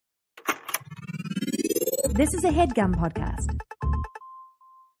This is a HeadGum podcast.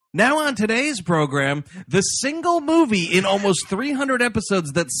 Now on today's program, the single movie in almost 300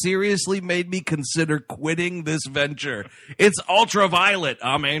 episodes that seriously made me consider quitting this venture. It's Ultraviolet.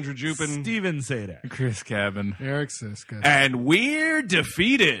 I'm Andrew Jupin. Steven Sadak. Chris Cabin. Eric Siska. And we're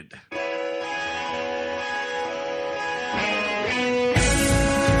defeated.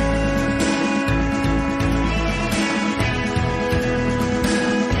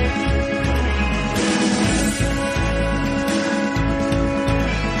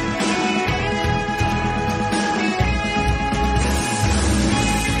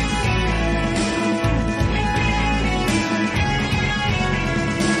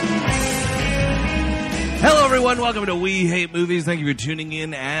 Hello, everyone. Welcome to We Hate Movies. Thank you for tuning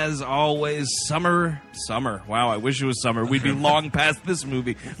in. As always, summer. Wow, I wish it was summer. We'd be long past this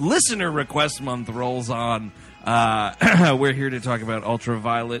movie. Listener Request Month rolls on. We're here to talk about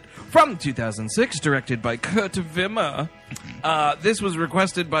Ultraviolet from 2006, directed by Kurt Wimmer. This was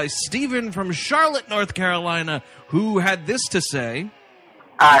requested by Stephen from Charlotte, North Carolina, who had this to say.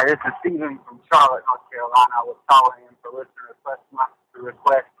 Hi, this is Stephen from Charlotte, North Carolina. I was calling in for Listener Request Month to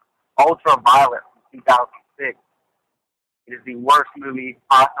request Ultraviolet. 2006. It is the worst movie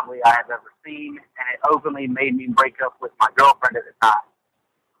possibly I have ever seen, and it openly made me break up with my girlfriend at the time.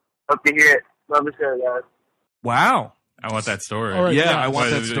 Hope to hear it. Love the show, guys. Wow. I want that story. All right, Yeah, I want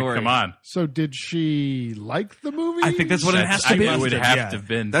that But, story. Come on. So did she like the movie? I think that's what it has to be. It would have to have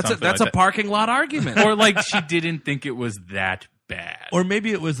been. That's something a like parking lot argument. that. Or like she didn't think it was that bad. Or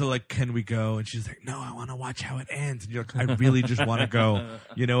maybe it was like, can we go? And she's like, no, I want to watch how it ends. And you're like, I really just want to go.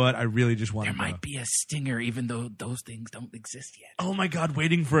 You know what? I really just want to there go. might be a stinger, even though those things don't exist yet. Oh my God,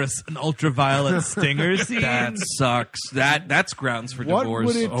 waiting for an ultraviolet stinger scene. That sucks. That's grounds for What divorce.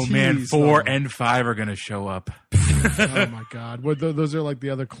 would it Oh man, tease, 4 though? and 5 are going to show up. Oh my God. What, those are like the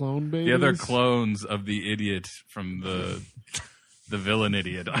other clone babies? The other clones of the idiot from the villain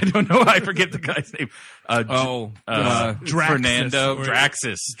idiot. I don't know. I forget the guy's name. Draxus Fernando or-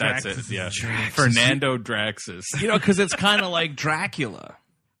 Draxus. That's Draxus it. Yeah, is Draxus. Fernando Draxus. You know, because it's kind of like Dracula.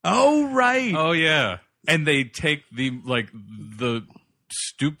 Oh, right. Oh yeah, and they take the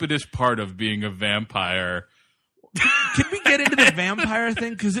stupidest part of being a vampire. Can we get into the vampire thing?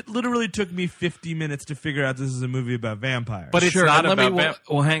 Because it literally took me 50 minutes to figure out this is a movie about vampires. But it's Sure, not and about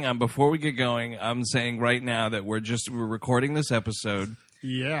well, hang on. Before we get going, I'm saying right now that we're recording this episode.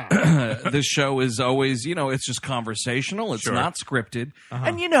 Yeah. This show is always, it's just conversational. It's Sure. not scripted.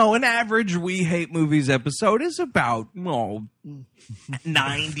 And, an average We Hate Movies episode is about,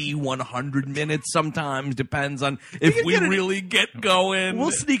 90, 100 minutes sometimes. Depends on if we really get going. we'll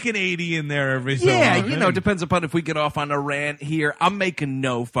sneak an 80 in there every so Yeah, often. depends upon if we get off on a rant here. I'm making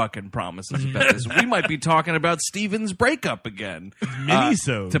no fucking promises about this. We might be talking about Steven's breakup again.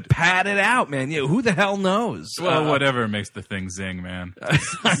 Mini-sode. To pad it out, man. Yeah, who the hell knows? Well, whatever makes the thing zing, man.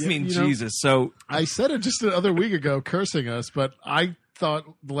 I mean, Jesus. So, I said it just the other week ago, cursing us, but I thought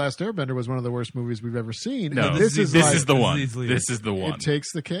The Last Airbender was one of the worst movies we've ever seen. No, And this is like, the one. easily- This is the one. It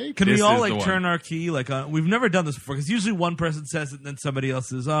takes the cake. Can This we all is the one. turn our key? We've never done this before because usually one person says it and then somebody else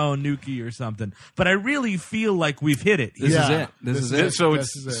says, "Oh, Nuki" or something. But I really feel like we've hit it. this Yeah. is it. This is it. So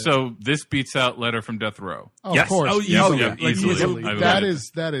This is it. so this beats out Letter from Death Row. Oh, Yes. Of course. Oh, easily. yeah, like easily. easily. I That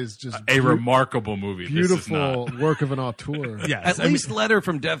would- is just a remarkable movie. beautiful This is not. work of an auteur. Yes, At least Letter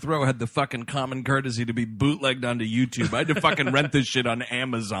from Death Row had the fucking common courtesy to be bootlegged onto YouTube. I had to fucking rent this shit on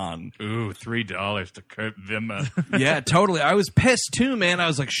Amazon. Ooh, $3 to Kurt Wimmer. Yeah, totally. I was pissed too, man. I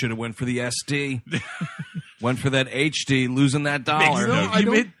was like, should have went for the SD. Went for that HD, losing that dollar. No,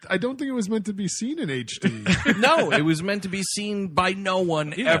 You I don't think it was meant to be seen in HD. No, it was meant to be seen by no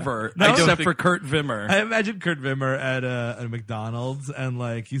one ever, No, I don't except think- for Kurt Wimmer. I imagine Kurt Wimmer at a McDonald's and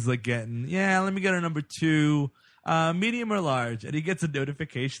he's getting, let me get a number 2, medium or large, and he gets a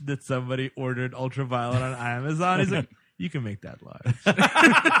notification that somebody ordered Ultraviolet on Amazon. He's like, you can make that large.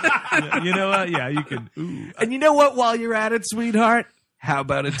 Yeah, you know what? Yeah, you can. Ooh. And you know what? While you're at it, sweetheart, how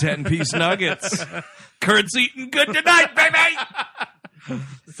about a 10-piece nuggets? Kurt's eating good tonight, baby.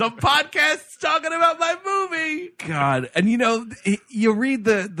 Some podcasts talking about my movie. God, and you read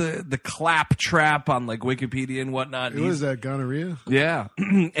the clap trap on Wikipedia and whatnot. What is that, gonorrhea? Yeah,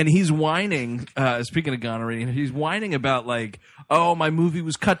 and he's whining. Speaking of gonorrhea, he's whining about oh, my movie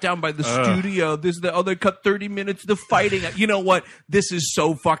was cut down by the studio. They cut 30 minutes of the fighting. You know what? This is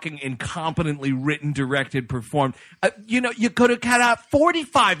so fucking incompetently written, directed, performed. You could have cut out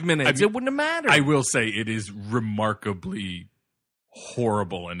 45 minutes. It wouldn't have mattered. I will say it is remarkably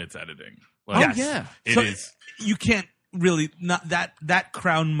horrible in its editing. Oh, yeah. It So is. you can't really not that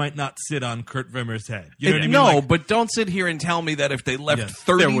crown might not sit on Kurt Wimmer's head. You know what I mean? No, Like, but don't sit here and tell me that if they left Yes.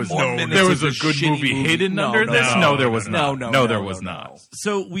 30 There was more no. minutes There was of a good shitty movie hidden no, under no, this. no, No, there was no, not. no, there no, was no. not.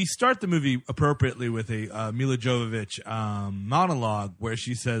 so we start the movie appropriately with a Milla Jovovich monologue where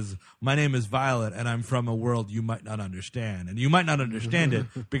she says, "My name is Violet, and I'm from a world you might not understand, and you might not understand it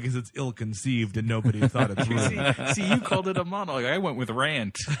because it's ill-conceived and nobody thought it through." See, you called it a monologue. I went with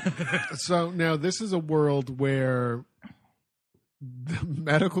rant. So now this is a world where the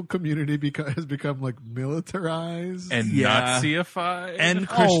medical community has become like militarized. And Yeah. Nazified. And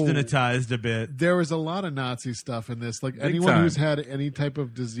Christianized a bit. There was a lot of Nazi stuff in this. Like anyone time. who's had any type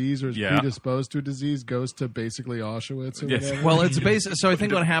of disease or is Yeah. predisposed to a disease goes to basically Auschwitz or Yes. whatever. Well, it's basic. So I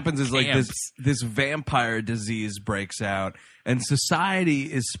think what happens is like Camps. this vampire disease breaks out, and society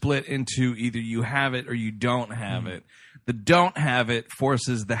is split into either you have it or you don't have it. The don't have it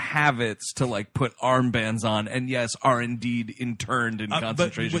forces the have-its to like put armbands on, and yes, are indeed interned in But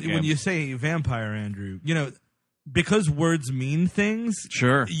concentration camps. when you say vampire, Andrew, because words mean things.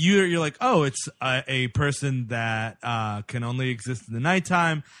 Sure. You're like, oh, it's a person that can only exist in the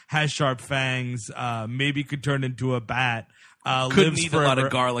nighttime, has sharp fangs, maybe could turn into a bat, Couldn't lives eat forever, a lot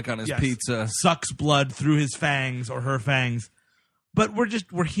of garlic on his Yes. pizza. sucks blood through his fangs or her fangs. But we're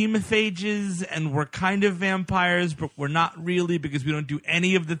hemophages and we're kind of vampires, but we're not really because we don't do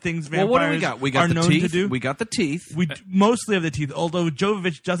any of the things Well, vampires what do we got? We got are the known teeth. to do. We got the teeth. We mostly have the teeth, although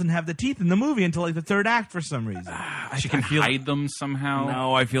Jovovich doesn't have the teeth in the movie until like the third act for some reason. She can hide them somehow.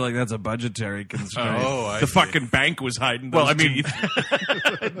 No, I feel like that's a budgetary constraint. Oh, I the see. fucking bank was hiding those Well, I mean,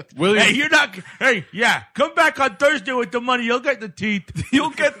 teeth. William, Hey, you're not. Hey, yeah, come back on Thursday with the money. You'll get the teeth. You'll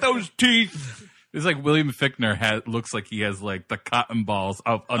get those teeth. it's like William Fichtner looks like he has like the cotton balls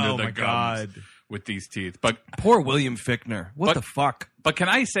up under Oh, the my gums God. with these teeth. But Poor William Fichtner. What But- the fuck? but can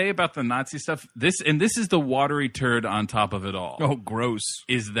I say about the Nazi stuff? This is the watery turd on top of it all. Oh, gross.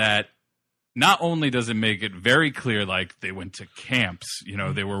 Is that not only does it make it very clear, like they went to camps,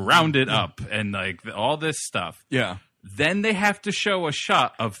 they were rounded up and like all this stuff. Yeah. Then they have to show a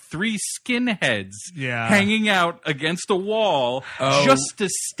shot of 3 skinheads Yeah. hanging out against a wall just to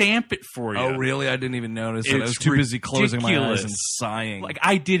stamp it for you. Oh, really? I didn't even notice it. I was It's too busy closing my eyes ridiculous. and sighing. Like,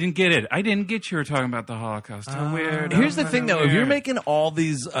 I didn't get it. I didn't get you were talking about the Holocaust. How weird. Here's the Oh, thing, though. If you're weird. making all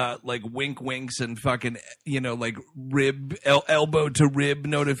these like wink winks and fucking like rib elbow to rib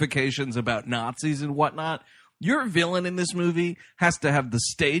notifications about Nazis and whatnot, your villain in this movie has to have the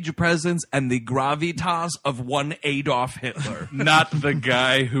stage presence and the gravitas of one Adolf Hitler. Not the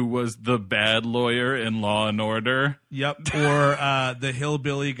guy who was the bad lawyer in Law and Order. Yep. Or the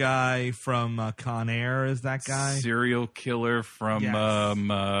hillbilly guy from Con Air is that guy? Serial killer from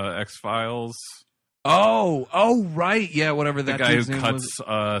Yes. X-Files. Oh, right. Yeah, whatever The that guy who dude's name was.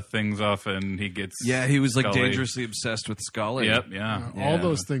 cuts things off and he gets... Yeah, he was like Scully. dangerously obsessed with Scully. Yep, yeah. All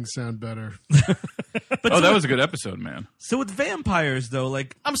those things sound better. That was a good episode, man. So with vampires, though,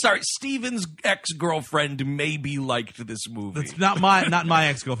 like I'm sorry, Steven's ex-girlfriend maybe liked this movie. it's not my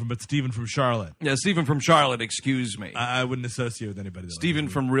ex-girlfriend, but Steven from Charlotte. Yeah, Steven from Charlotte, excuse me. I wouldn't associate with anybody. That Steven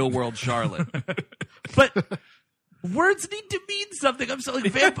from Real World Charlotte. But words need to mean something. I'm so like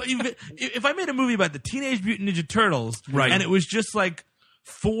if I made a movie about the Teenage Mutant Ninja Turtles, Right. and it was just like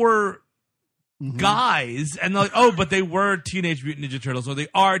 4 guys, and they're like, oh, but they were Teenage Mutant Ninja Turtles, or they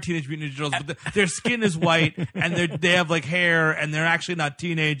are Teenage Mutant Ninja Turtles, but their skin is white, and they have like hair, and they're actually not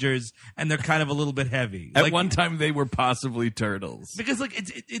teenagers, and they're kind of a little bit heavy. At Like, one time, they were possibly turtles. because like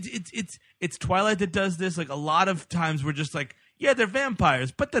it's Twilight that does this. Like a lot of times we're just like, yeah, they're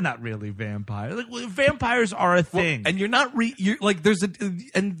vampires, but they're not really vampires. Like vampires are a thing. And you're not you're like there's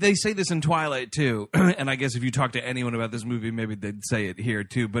and they say this in Twilight too. And I guess if you talk to anyone about this movie, maybe they'd say it here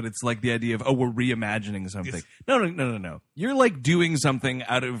too. But it's like the idea of we're reimagining something. Yes. No. You're like doing something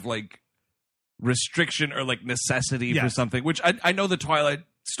out of like restriction or like necessity for Yes. something. Which I know the Twilight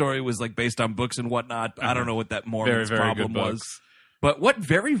story was like based on books and whatnot. I don't know what that Mormon's Very, very problem good was. books. But what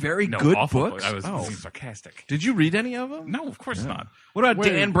very, very No, good awful books. book. I was Oh. being sarcastic. Did you read any of them? No, of course not. What about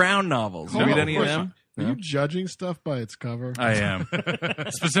Wait. Dan Brown novels? Did you Oh, read any of of course them? Are you judging stuff by its cover? I am.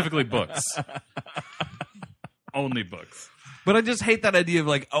 Specifically books. Only books. But I just hate that idea of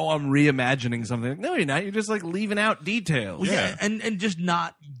like, I'm reimagining something. No, you're not. You're just like leaving out details. Well, yeah, and just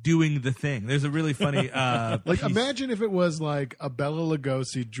not doing the thing. There's a really funny Like, piece. imagine if it was like a Bela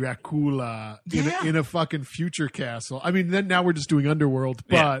Lugosi Dracula Yeah. in a fucking future castle. I mean, then now we're just doing Underworld,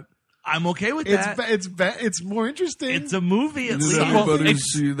 but I'm okay with that. it's more interesting. It's a movie at Did least. anybody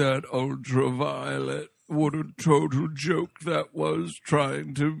see that Ultraviolet what a total joke that was,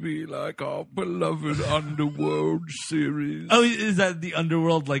 trying to be like our beloved Underworld series. Oh, is that the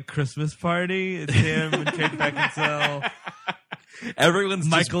Underworld like Christmas party? It's him and Kate Beckinsale. Everyone's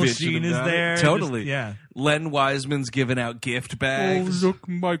Michael just bitching Sheen is about it. there. Totally. Yeah. Len Wiseman's giving out gift bags. look,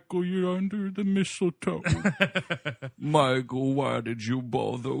 Michael, you're under the mistletoe. Michael, why did you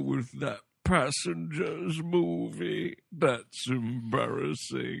bother with that Passengers movie? That's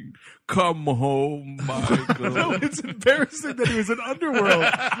embarrassing. Come home, Michael. No, it's embarrassing that he was in Underworld.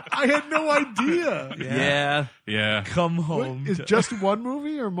 I had no idea. Yeah. Yeah. Come What, home. is just one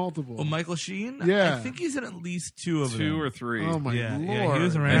movie or multiple? Well, Michael Sheen? Yeah. I think he's in at least two of them. 2 or 3. Oh my Yeah, lord! yeah, he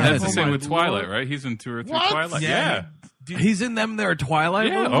was around. And that's Oh the same my with Twilight, Lord. right? He's in 2 or 3 What? Twilight. Yeah. Yeah. He's in them there Twilight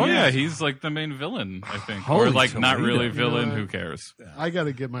Yeah. movies? Oh, yeah. He's like the main villain, I think. Holy or like not Toledo. really villain. You know Who what? cares? I got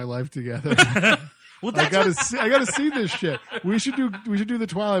to get my life together. Well, I that's gotta see this shit. We should do the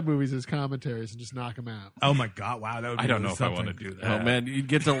Twilight movies as commentaries and just knock them out. oh my God! Wow, that would be I don't know if I something. want to do that. Oh man, you'd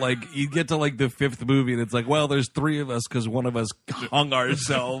get to like the 5th movie, and it's like, well, there's 3 of us because one of us hung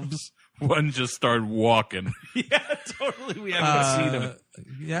ourselves. One just started walking. Yeah, totally. We haven't seen him.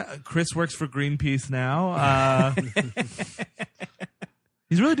 Yeah, Chris works for Greenpeace now.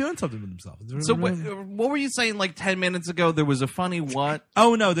 He's really doing something with himself. It's really- So really- what were you saying? Like 10 minutes ago, there was a funny what?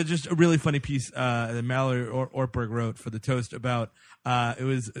 Oh no, there's just a really funny piece that Mallory Ortberg wrote for the Toast about it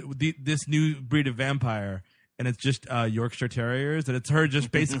was this new breed of vampire, and it's just Yorkshire Terriers, and it's her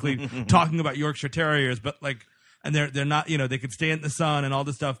just basically talking about Yorkshire Terriers, but like, and they're not, you know, they could stand in the sun and all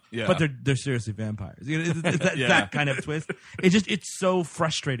this stuff, Yeah. but they're seriously vampires. You know, it's that, Yeah. that kind of twist. It's so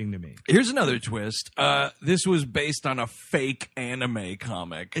frustrating to me. Here's another twist. This was based on a fake anime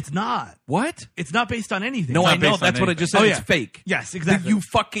comic. It's not. What? It's not based on anything. No, It's I not know. based on That's what I just said. anything. It's fake. Yes, exactly. You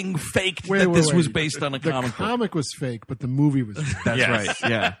fucking faked Wait, that wait, this wait. was based on a The comic book. comic was fake, but the movie was. That's Yes. right.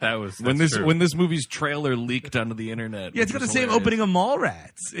 Yeah. That's When true. this movie's trailer leaked onto the internet. Yeah, it's which got the was same hilarious. opening of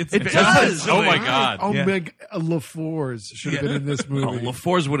Mallrats. It does. Oh my God. Oh, Yeah. Meg LaFours should have been in this movie. Oh,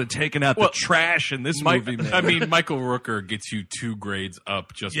 LaFours would have taken out Well, the trash in this movie, man. I mean, Michael Rooker gets you 2 grades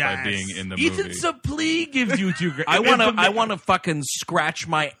up just by being in the Ethan movie. Suplee gives you 2 grades. I want to fucking scratch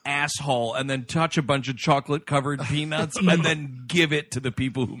my asshole and then touch a bunch of chocolate covered peanuts and then give it to the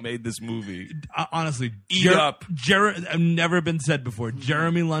people who made this movie. honestly, Eat up. I've never been said before.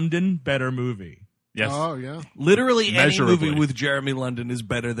 Jeremy London, better movie. Yes. Oh yeah. Literally any Measurably. movie with Jeremy London is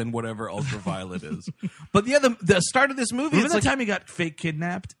better than whatever Ultraviolet is. But yeah, the start of this movie, Remember it's that like, time he got fake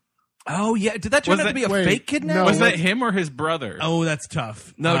kidnapped? oh yeah, did that turn Was out that- to be a wait, fake kidnapping? no, Was what- that him or his brother? Oh, that's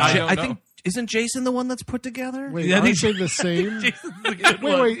tough. No, I Ja- don't I know. think isn't Jason the one that's put together? Wait, Yeah, I aren't think- they the same? Jason's the good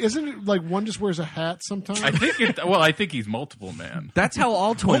one. Wait, isn't it like one just wears a hat sometimes? I think it. Well, I think he's multiple man. That's how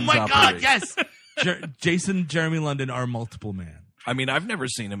all Oh twins my operate. God, yes. Jason, Jeremy London are multiple man. I mean, I've never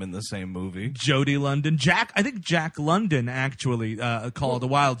seen him in the same movie. Jodie London, I think Jack London actually, Call of the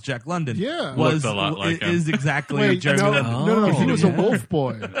Wild, Jack London, Yeah. was Looked a lot like him. is exactly Wait, Jeremy no, London. no, he was a yeah. wolf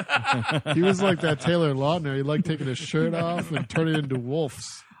boy. He was like that Taylor Lautner. He liked taking his shirt off and turning into wolves.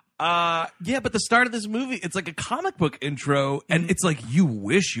 Yeah, but the start of this movie, it's like a comic book intro, and it's like you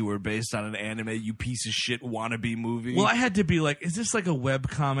wish you were based on an anime, you piece of shit wannabe movie. Well, I had to be like, is this like a web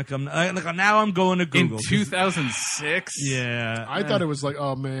comic? Now I'm going to In Google. 2006. Yeah. I thought it was like,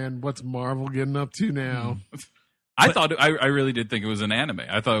 oh man, what's Marvel getting up to now? I thought I really did think it was an anime.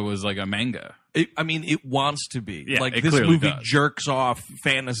 I thought it was like a manga. I mean, it wants to be. Yeah, like it this clearly movie does. jerks off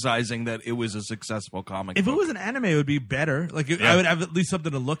fantasizing that it was a successful comic If book. it was an anime, it would be better. Like Yeah. I would have at least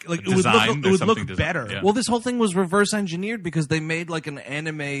something to look like. Design, It there's would look something design- better. yeah. Well, this whole thing was reverse engineered because they made like an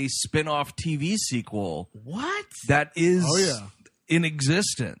anime spin-off TV sequel What? that is Oh, yeah. in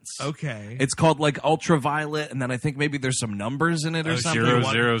existence. Okay. It's called like Ultraviolet, and then I think maybe there's some numbers in it or something.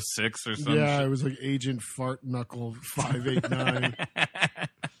 006 or something. Yeah, it was like Agent Fart Knuckle 589.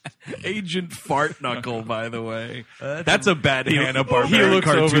 Agent Fart Knuckle, by the way. That's a bad Hanna Barbera He looks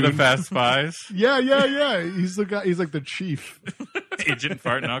cartoon. over the Fast Spies. yeah. He's the guy. He's like the chief. Agent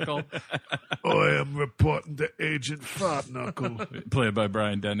Fart Knuckle, I am reporting to Agent Fart Knuckle. played by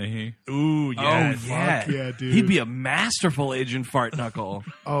Brian Dennehy. Ooh, yes. Oh yeah. Fuck yeah, dude. He'd be a masterful Agent Fart Knuckle.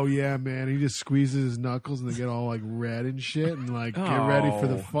 Oh yeah, man. He just squeezes his knuckles and they get all like red and shit and like get ready for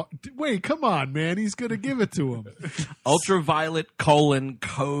the wait, come on, man. He's gonna give it to him. Ultraviolet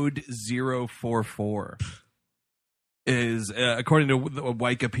code 044 is according to the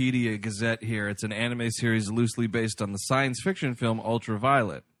Wikipedia Gazette here, it's an anime series loosely based on the science fiction film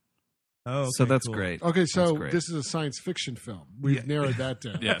Ultraviolet. Oh, okay, So that's cool. great. Okay, so That's great. this is a science fiction film. We've narrowed that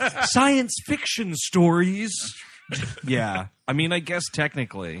down. Yes. Science fiction stories. Yeah. I mean, I guess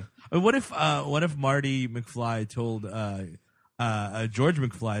technically. What if Marty McFly told George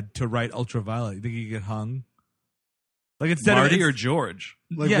McFly to write Ultraviolet? You think he get hung? Like instead Marty of or George?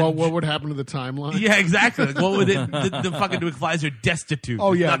 Like, Yeah. what would happen to the timeline? Yeah, exactly. Like, what would it? The fucking McFlys are destitute.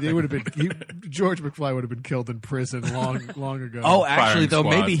 Oh yeah, they would have been. George McFly would have been killed in prison long ago. Oh, actually, Firing though,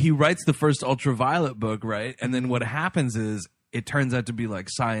 squad. maybe he writes the first Ultraviolet book, right? And then what happens is it turns out to be like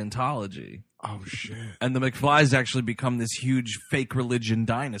Scientology. Oh shit. And the McFlys actually become this huge fake religion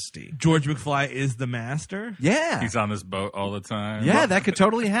dynasty. George McFly is the master. Yeah. He's on this boat all the time. Yeah, that could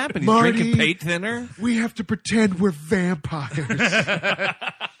totally happen. He's Marty. drinking paint thinner. We have to pretend we're vampires.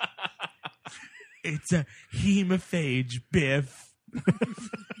 It's a hemophage, Biff.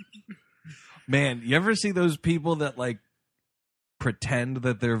 Man, you ever see those people that like pretend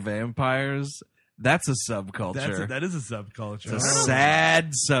that they're vampires? That's a subculture. That is a subculture. It's a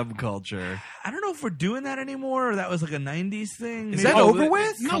sad subculture. I don't know if we're doing that anymore, or that was like a 90s thing. Is Maybe- that over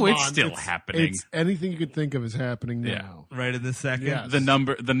with? No, Come it's on, still happening. It's anything you could think of is happening Yeah. now. right in this second? Yes.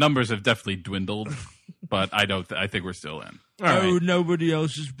 The numbers have definitely dwindled, but I think we're still in. Oh, nobody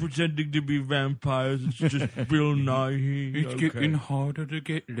else is pretending to be vampires. It's just Bill Nighy. It's getting harder to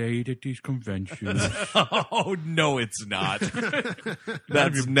get laid at these conventions. Oh, no, it's not.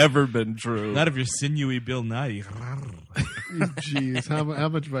 That's never been true. Not if you're sinewy Bill Nighy. Jeez, how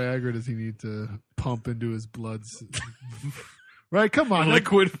much Viagra does he need to pump into his blood? Right? Come on,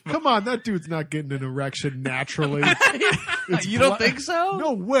 Liquid. Come on, that dude's not getting an erection naturally. It's You don't think so?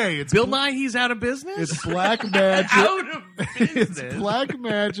 No way. It's Bill Nighy's out of business? It's black magic. Out of It's business. black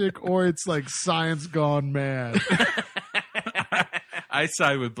magic, or it's like science gone mad. I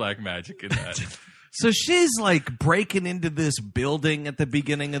side with black magic in that. So she's like breaking into this building at the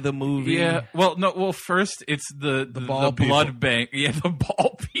beginning of the movie. Yeah. Well, first it's the ball blood people. bank. Yeah, the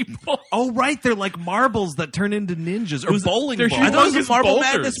ball people. Oh, right. They're like marbles that turn into ninjas or bowling they're balls. I thought it was a Humongous Marble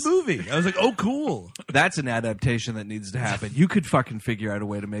boulders. Madness movie. I was like, oh, cool. That's an adaptation that needs to happen. You could fucking figure out a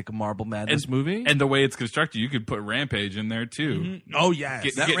way to make a Marble Madness movie. And the way it's constructed, you could put Rampage in there too. Oh,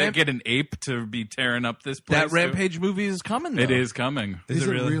 yes. Get an ape to be tearing up this place. that too. Rampage movie is coming, though. It is coming. Is it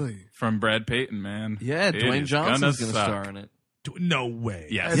really? From Brad Peyton, man. Yeah, It Dwayne is Johnson's going to suck. star in it. No way.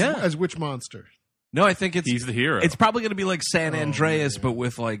 Yes. As, Yeah. as which monster? No, I think He's the hero. It's probably going to be like San Andreas, but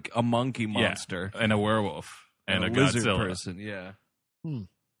with like a monkey monster. Yeah. And a werewolf. And a lizard Godzilla. person, yeah.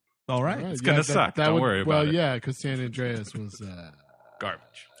 All right. Right, It's gonna suck. Don't worry well, about it. yeah, because San Andreas was. Garbage.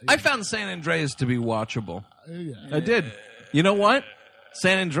 I found San Andreas to be watchable. Yeah. I did. You know what?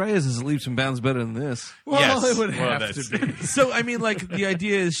 San Andreas is leaps and bounds better than this. Well, Yes. it would Well, have that's- to be. So I mean, like the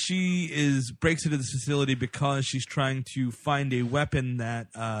idea is she breaks into this facility because she's trying to find a weapon that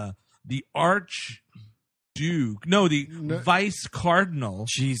the Vice Cardinal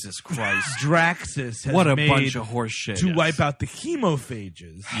Jesus Christ. Draxus has What a made bunch of horse shit. to wipe out the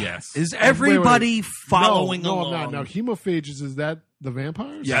hemophages. Yes. Is everybody following no, along? I'm not. Now, hemophages, is that the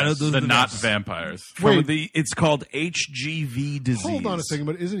vampires? Yeah, those are the the not vampires. vampires. Wait. It's called HGV disease. Hold on a second,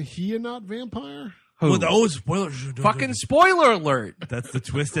 but isn't he a not vampire? Who? Well, spoilers. Fucking spoiler alert. That's the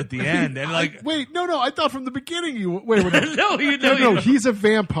twist at the end. And like, Wait, no, I thought from the beginning you. Wait, no, you know, no, he's a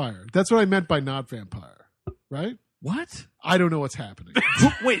vampire. That's what I meant by not vampire, right? What? I don't know what's happening.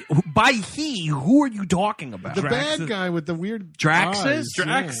 Wait, by he, who are you talking about? The Draxus. bad guy with the weird Draxus? eyes, yeah.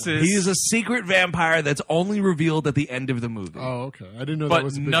 Draxus. He is a secret vampire that's only revealed at the end of the movie. Oh, okay. I didn't know that But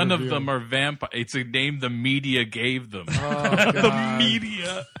was a big none of reveal. them are vampire. It's a name the media gave them. Oh, God.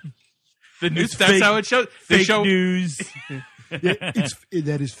 media. The news. It's That's fake- how it shows. They Fake show. news.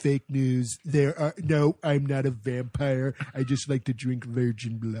 That is fake news. I'm not a vampire. I just like to drink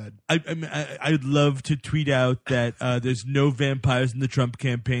virgin blood. I'd love to tweet out that there's no vampires in the Trump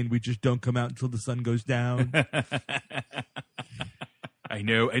campaign. We just don't come out until the sun goes down. I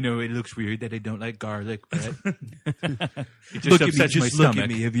know. It looks weird that I don't like garlic, but it just Look at me, upsets my just look stomach. at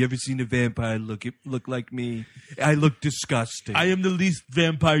me. Have you ever seen a vampire look like me? I look disgusting. I am the least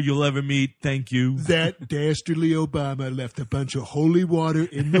vampire you'll ever meet. Thank you. That dastardly Obama left a bunch of holy water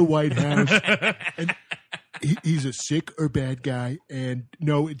in the White House. And he's a sick or bad guy. And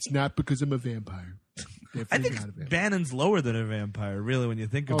no, it's not because I'm a vampire. I Definitely think not a vampire. Bannon's lower than a vampire, really, when you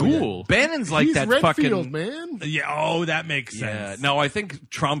think of Oh, it. yeah. Cool. Bannon's like He's that Redfield, fucking man. Yeah, oh, that makes Yeah, sense. no, I think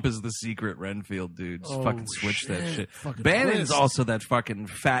Trump is the secret Renfield dude. Just Oh, fucking switch that shit. shit. Fucking Bannon's twist. also that fucking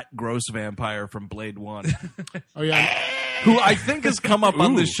fat, gross vampire from Blade 1, Oh, yeah. who I think has come up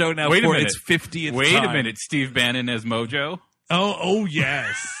on Ooh, this show now wait a for minute. its 50th Wait time. a minute. Steve Bannon as Mojo. Oh,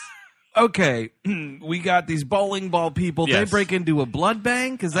 yes. Okay, we got these bowling ball people. They Yes. break into a blood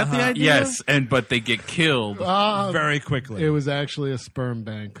bank. Is that the idea? Yes, but they get killed. Very quickly. It was actually a sperm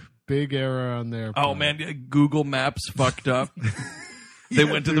bank. Big error on their Oh part. man, Google Maps fucked up. They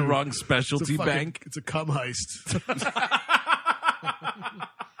went to the wrong specialty It's a fucking- bank. It's a cum heist.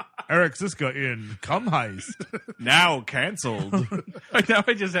 Eric Siska in Cum Heist. Now canceled. Now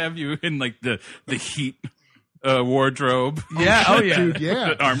I just have you in like the heat wardrobe. Yeah. Oh yeah. Dude,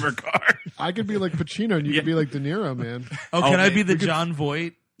 yeah. The armor car. I could be like Pacino and you could be like De Niro, man. Oh, can I man, be the John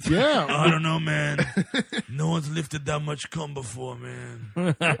Voight? Yeah. I don't know, man. No one's lifted that much cum before,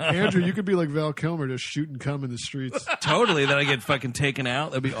 man. Andrew, you could be like Val Kilmer just shooting cum in the streets. Totally. Then I get fucking taken out.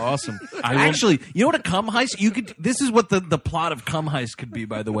 That'd be awesome. Actually, you know what a cum heist? You could. This is what the plot of cum heist could be.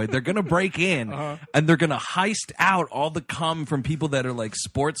 By the way, they're gonna break in and they're gonna heist out all the cum from people that are like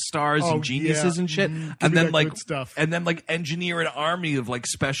sports stars Oh, and geniuses yeah. and shit, Give and me then that like good stuff. and then like engineer an army of like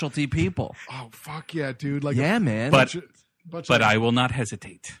specialty people. Oh, fuck yeah, dude. Like Yeah, man. But bunch but of- I will not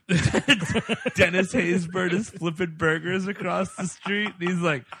hesitate. Dennis Haysbert is flipping burgers across the street. And he's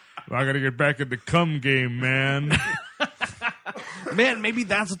like, I gotta get back in the cum game, man. Man, maybe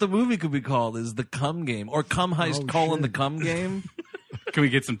that's what the movie could be called: is the cum game or cum heist: shit. the cum game. Can we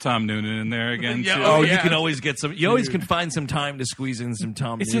get some Tom Noonan in there again? Yeah, too? Oh, yeah. you can always get some. You always can find some time to squeeze in some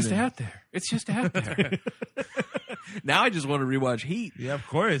Tom. It's just Noonan. out there. It's just out there. Now I just want to rewatch Heat. Yeah, of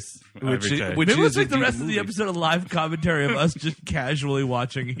course. Which Every day. which Maybe is let's make the a rest good of the movie. episode a live commentary of us just casually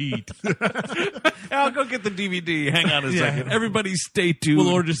watching Heat. I'll go get the DVD. Hang on a Yeah. second. Everybody stay tuned. We'll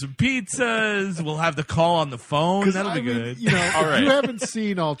order some pizzas. We'll have the call on the phone. 'Cause, That'll be I mean, good. You know, All if right. you haven't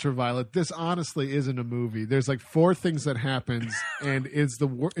seen Ultraviolet, this honestly isn't a movie. There's like 4 things that happens, and it's the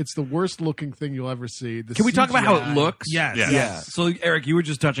worst looking thing you'll ever see. The Can we talk about how it CGI looks? Yes. Yes. Yeah. So Eric, you were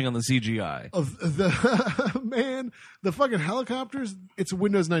just touching on the CGI. of the man, the fucking helicopters. It's a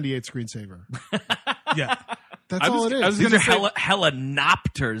Windows 98 screensaver. Yeah. That's all it is. I was These gonna are say,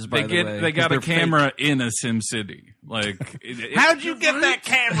 helinopters, by the way. they got 'cause a they're camera in a Sim City. Like, How'd you get that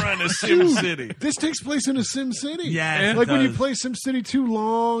camera in a Sim City? This takes place in a Sim City. Yeah, it like when you does. play Sim City too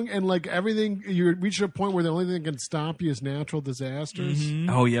long, and like everything, you reach a point where the only thing that can stop you is natural disasters.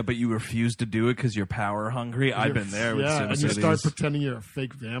 Oh yeah, but you refuse to do it because you're power hungry. I've been there with Yeah, Sim and you Cities. start pretending you're a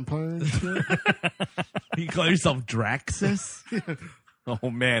fake vampire and shit. You call yourself Draxus?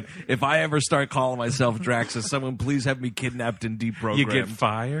 Oh man, if I ever start calling myself Draxus, someone please have me kidnapped and deprogrammed. you get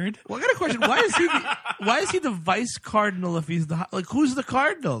fired. Well, I got a question. Why is he the vice cardinal if he's the like who's the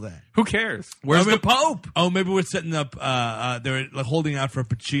cardinal then? Who cares? Where's I mean- the Pope? Oh, maybe we're setting up. They're like holding out for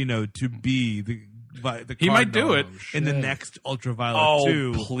Pacino to be the He might do it. in the next Ultraviolet Oh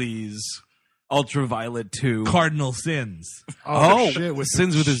 2. please, Ultraviolet 2. Cardinal Sins. Oh, shit! With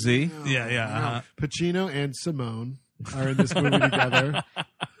Sins with a Z. Yeah, yeah. Uh-huh. Pacino and Simone are in this movie together.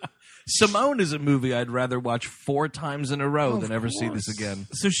 Simone is a movie I'd rather watch 4 times in a row Of than ever see this course. again.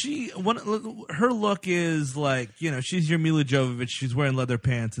 So her look is like, she's your Milla Jovovich. She's wearing leather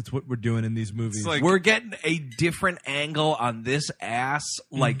pants. It's what we're doing in these movies. It's like, We're getting a different angle on this ass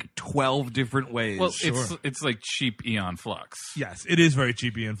like 12 different ways. well, it's like cheap Eon Flux. yes, it is very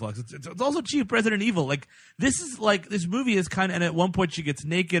cheap Ian Flux. It's also cheap Resident Evil. Like this movie is kind of, and at one point she gets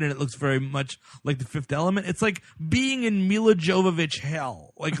naked and it looks very much like The Fifth Element. It's like being in Milla Jovovich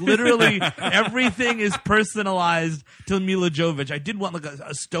hell. Like literally everything is personalized to Milla Jovovich. I did want like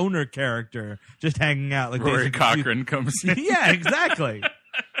a stoner character just hanging out. Like Rory basically- Cochrane comes in. Yeah, exactly.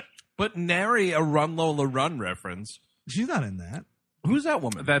 but nary a Run Lola Run reference. She's not in that. Who's that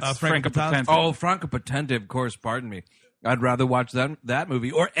woman? That's Franco Franco Potente. Potente. Oh, Franco Potente, of course. Pardon me. I'd rather watch that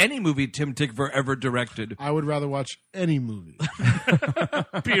movie or any movie Tim Tickver ever directed. I would rather watch any movie.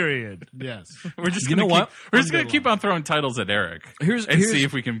 Period. Yes. We're just You gonna know what? We're just gonna keep on throwing titles at Eric Here's- and here's- see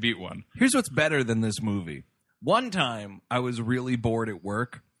if we can beat one. Here's what's better than this movie. One time I was really bored at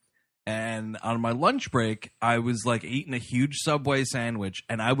work, and on my lunch break, I was like eating a huge Subway sandwich,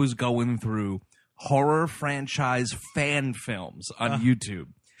 and I was going through horror franchise fan films on YouTube.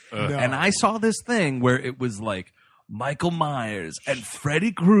 No. And I saw this thing where it was like Michael Myers and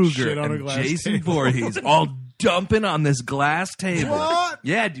Freddy Krueger Shit on a and glass Jason table. Voorhees all dumping on this glass table. What?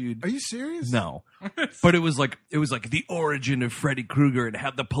 Yeah, dude. Are you serious? No. But it was like the origin of Freddy Krueger and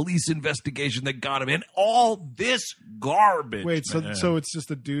had the police investigation that got him in all this garbage. Wait, so it's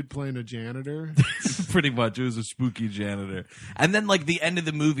just a dude playing a janitor? pretty much it was a spooky janitor. And then like the end of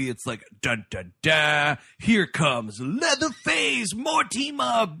the movie it's like dun dun dun, here comes Leatherface, more team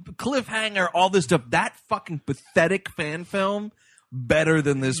up, cliffhanger, all this stuff. That fucking pathetic fan film better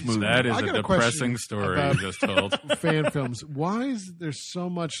than this movie. That is I a got a depressing question story about- you just told. Fan films. Why is there so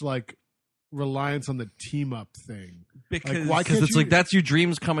much like reliance on the team up thing? Because why because can't it's you- like that's your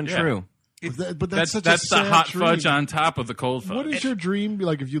dreams coming Yeah. true. But that's such that's a the sad hot dream. fudge on top of the cold fudge. What is your dream?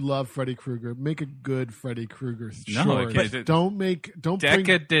 Like, if you love Freddy Krueger, make a good Freddy Krueger No, short. okay, Don't bring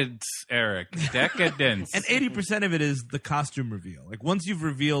Decadence, Eric. Decadence. And 80% of it is the costume reveal. Like, once you've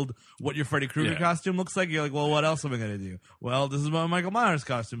revealed what your Freddy Krueger Yeah. costume looks like, you're like, well, what else am I going to do? Well, this is what Michael Myers'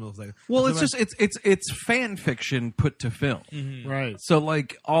 costume looks like. Well, This it's is just it's fan fiction put to film. right. So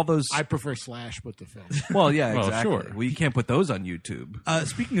like all those. I prefer Slash, but the film. Well, yeah, Well, exactly. sure. Well, you can't put those on YouTube.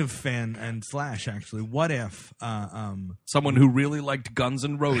 Speaking of fan and slash, actually, what if Someone who really liked Guns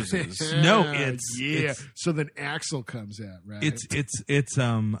N' Roses. No, it's- yeah. it's- So then Axel comes out, right? it's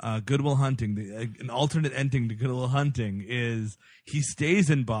Good Will Hunting. An alternate ending to Good Will Hunting is he stays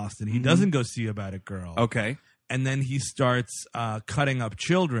in Boston. He doesn't go see About It Girl. Okay. And then he starts cutting up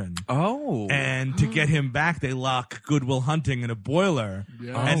children. Oh. And to get him back, they lock Good Will Hunting in a boiler.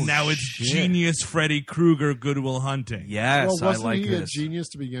 Yeah. And Oh, now it's shit. genius Freddy Krueger Good Will Hunting. Yes, well, I wasn't like he this. a genius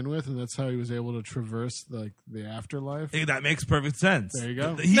to begin with, and that's how he was able to traverse the afterlife? Hey, that makes perfect sense. There you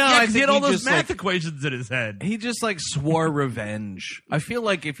go. He, No, yeah, I 'cause he think had all he those just, math like- equations in his head. He just like swore revenge. I feel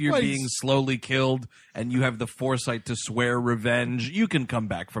like if you're Well, being slowly killed and you have the foresight to swear revenge, you can come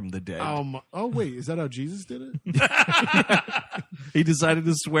back from the dead. Oh wait, is that how Jesus did it? He decided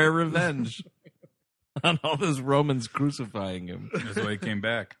to swear revenge on all those Romans crucifying him. That's why he came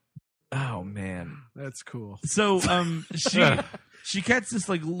back. Oh man. That's cool. So she gets this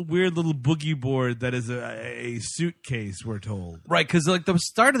like weird little boogie board that is a suitcase, we're told. Right, because like the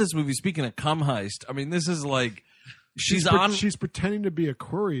start of this movie, speaking of Cum Heist, I mean, this is like she's She's pretending to be a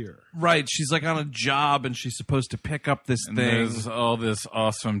courier. right. She's like on a job and she's supposed to pick up this And thing. there's all this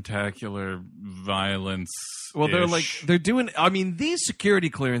awesome-tacular violence. Well, they're doing. I mean, these security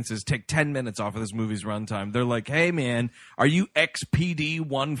clearances take 10 minutes off of this movie's runtime. They're like, "Hey, man, are you XPD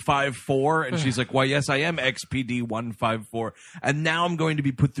 154?" And she's like, "Why, yes, I am XPD 154." And now I'm going to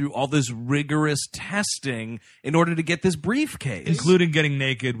be put through all this rigorous testing in order to get this briefcase. Including getting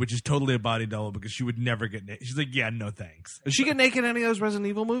naked, which is totally a body double because she would never get naked. She's like, yeah, no thanks. Does she get naked in any of those Resident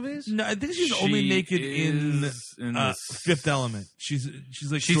Evil movies? No, I think she's only naked in this- Fifth Element. She's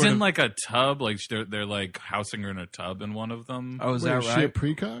like She's sort in of- like a tub. Like they're like housing her in a tub in one of them. Oh, is Wait, that is she a right?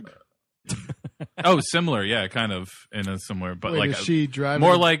 precog? Oh, similar, yeah, kind of in a similar, but Wait, like is she driving?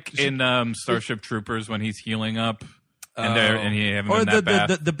 more like in Starship Troopers when he's healing up and he having or in that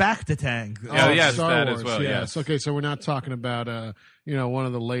bath. the back to tank. Yeah, yeah, it's Star that Wars, as well, Yes. yeah. Okay, so we're not talking about one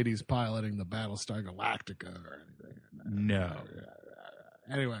of the ladies piloting the Battlestar Galactica or anything. No.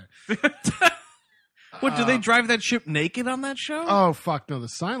 Anyway. What, do they drive that ship naked on that show? Oh fuck no, the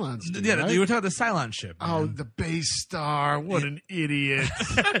Cylons. Do, Yeah, right? you were talking the Cylon ship. Oh, man. the base star. What an idiot.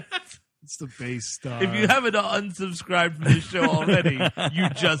 It's the base star. If you haven't unsubscribed from the show already, you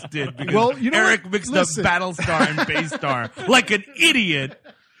just did. Because Well, you know Eric what? mixed Listen. up Battlestar and Base Star like an idiot.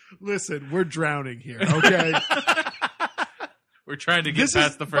 Listen, we're drowning here, okay? We're trying to get This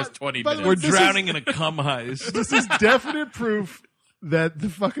past is- the first by- 20 by the minutes. We're this drowning in a cum heist. This is definite proof that the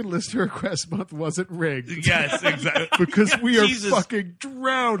fucking listener request month wasn't rigged. Yes, exactly. Because we are Jesus. fucking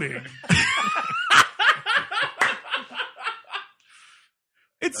drowning.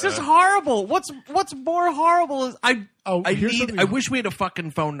 It's just horrible. What's more horrible is I here's something- wish we had a fucking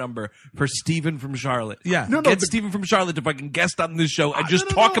phone number for Steven from Charlotte. Yeah. No, Get the- Steven from Charlotte to fucking guest on this show and no, just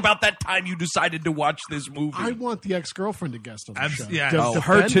no, talk no. about that time you decided to watch this movie. I want the ex-girlfriend to guest on the show. Yeah. To Oh,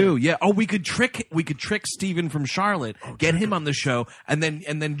 defend her too. it. Yeah. Oh, we could trick Steven from Charlotte, get him on the show, and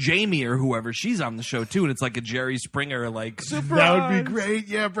then Jamie or whoever, she's on the show too, and it's like a Jerry Springer like surprise. That would be great.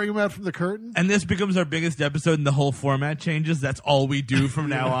 Yeah, bring him out from the curtain. And this becomes our biggest episode, and the whole format changes. That's all we do from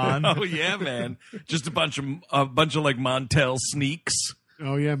now on. Oh yeah, man! Just a bunch of like Montel sneaks.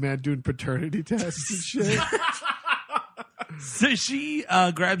 Oh yeah, man, doing paternity tests and shit. So she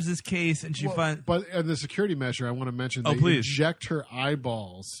grabs this case, and she finds. But in the security measure, I want to mention they please. inject her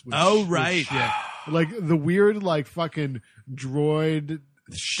eyeballs. With Oh, with right. shit. Like the weird, like fucking droid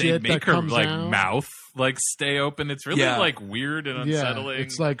They shit make that her comes like out. mouth like stay open. It's really Yeah. like weird and Yeah, unsettling.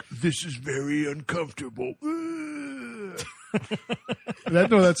 it's like this is very uncomfortable.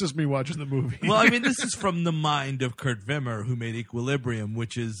 That's just me watching the movie. Well, I mean, this is from the mind of Kurt Wimmer, who made Equilibrium,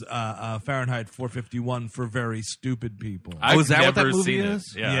 which is Fahrenheit 451 for very stupid people. I've is that what that never movie seen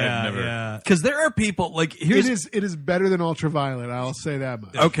is? It. Yeah, I've never. yeah. Because there are people like here's it is better than Ultraviolet. I'll say that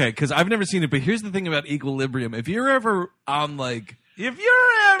much. okay. Because I've never seen it, but here's the thing about Equilibrium: if you're ever on like If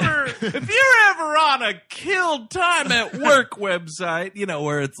you're on a killed time at work website, you know,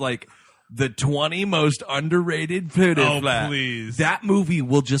 where it's like the 20 most underrated pedophile. Oh, please. That movie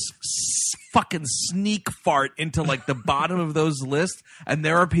will just fucking sneak fart into like the bottom of those lists, and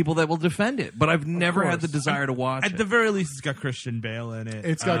there are people that will defend it. But I've never had the desire to watch At it. the very least, it's got Christian Bale in it.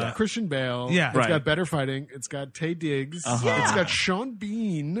 It's got Christian Bale. Yeah. It's Right. got Better Fighting. It's got Taye Diggs. Yeah. It's got Sean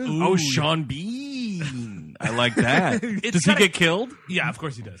Bean. Oh, Sean Bean. I like that. Does he get killed? Yeah, of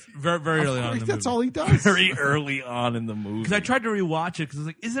course he does. Very, very early on in the That's movie. all he does. Very early on in the movie. Because I tried to rewatch it because I was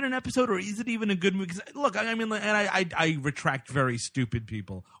like, is it an episode or is it even a good movie? Because look, I mean, and I retract very stupid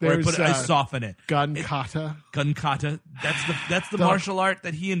people, or There's, I soften it. Gun kata. Gun kata. That's the martial art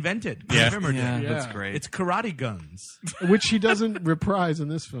that he invented. Yeah. Wimmer did. yeah, Yeah. that's great. It's karate guns. Which he doesn't reprise in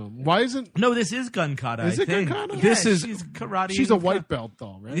this film. Why isn't... No, this is gun kata. Is I it gun think. kata? Yeah, This is- she's karate. She's a white belt,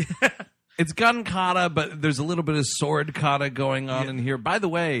 though, right? It's gun kata, but there's a little bit of sword kata going on in here. By the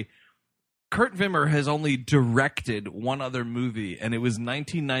way, Kurt Wimmer has only directed one other movie, and it was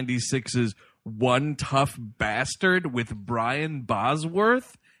 1996's One Tough Bastard with Brian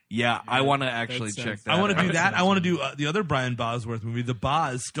Bosworth. Yeah, I want to actually that check sounds- that I want to out. do that. I want to do the other Brian Bosworth movie, The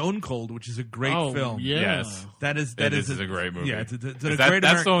Boz, Stone Cold, which is a great film. Yeah. Yes. That is This is a great movie. Yeah, it's a Is great. that's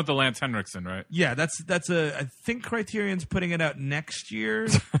Ameri- the one with the Lance Henriksen, right? Yeah, that's a. I think Criterion's putting it out next year.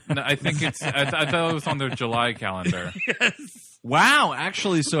 No, I think it's. I thought it was on their July calendar. Wow,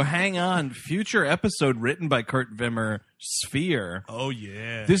 actually, so hang on. Future episode written by Kurt Wimmer, Sphere. Oh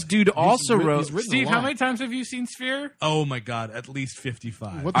yeah. This dude also writ- wrote. he's written Steve, a how lot. many times have you seen Sphere? Oh my God, at least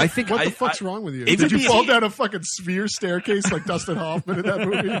 55. What the, I think what I- the fuck's I- wrong with you? it Did would you be- fall down a fucking sphere staircase like Dustin Hoffman in that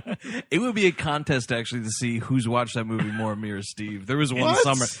movie? It would be a contest actually to see who's watched that movie more, me or Steve. There was one What?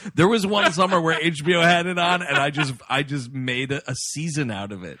 summer. There was one summer where HBO had it on, and I just made a season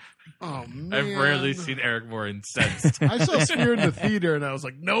out of it. Oh man! I've rarely seen Eric more incensed. I saw Sphere in the theater and I was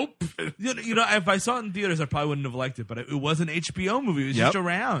like, nope. You know, if I saw it in theaters, I probably wouldn't have liked it. But it was an HBO movie. It was Yep. just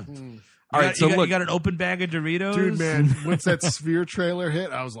around. All right, so you look, got an open bag of Doritos, Dude, man, once that Sphere trailer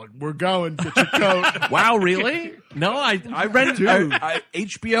hit, I was like, we're going. Get your coat. wow, really? No, I rented Dude. I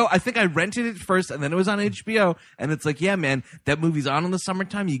HBO. I think I rented it first, and then it was on HBO. And it's like, yeah, man, that movie's on in the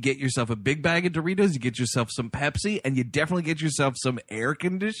summertime. You get yourself a big bag of Doritos, you get yourself some Pepsi, and you definitely get yourself some air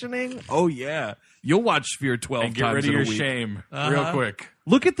conditioning. Oh yeah, you'll watch Sphere 12 And get times rid of in a your week. shame real quick.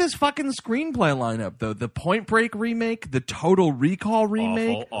 Look at this fucking screenplay lineup, though. The Point Break remake, the Total Recall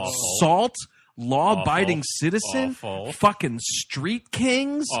remake, Awful. Salt, Law Abiding Awful. Citizen, Awful. fucking Street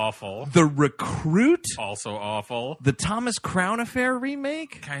Kings, Awful. The Recruit, Also awful. the Thomas Crown Affair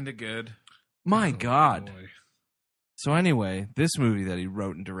remake. Kind of good. My God. Boy. So anyway, this movie that he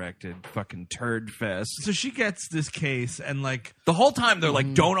wrote and directed, fucking turd fest. So she gets this case, and like, The whole time they're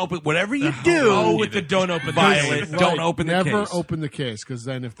like, don't open, whatever you do. oh, with the don't open the Violet. case. Don't open the Never case. open the case, because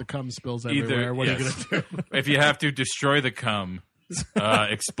then if the cum spills everywhere, what are you going yes. to do? If you have to destroy the cum,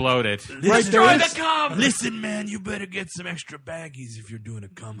 explode it. Right, Destroy there the is- cum. Listen, man, you better get some extra baggies if you're doing a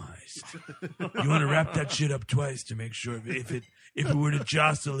cum heist. You want to wrap that shit up twice to make sure if it were to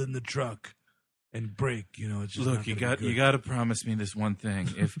jostle in the truck and break, you know, it's just Look, not you gonna got be you good. got to promise me this one thing.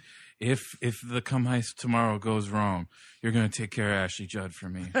 If the cum heist tomorrow goes wrong, you're gonna take care of Ashley Judd for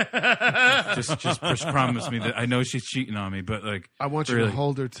me. just promise me that. I know she's cheating on me, but like I want you really. to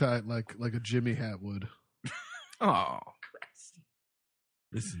hold her tight like a Jimmy hat would. Oh.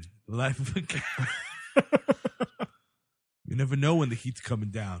 Listen, the life of a guy. You never know when the heat's coming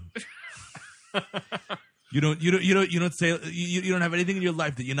down. You don't say you don't have anything in your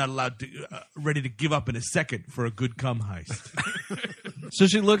life that you're not allowed to ready to give up in a second for a good cum heist. So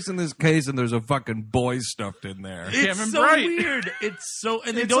she looks in this case and there's a fucking boy stuffed in there. It's Cameron so Bright. weird. It's so,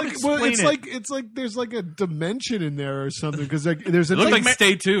 and they It's don't like, explain well, it's it. like it's like there's like a dimension in there or something because like, there's a It looked like Ma-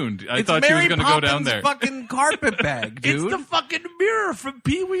 Stay Tuned. I It's thought she was Mary going to go down Poppins' there. fucking carpet bag, dude. It's the fucking mirror from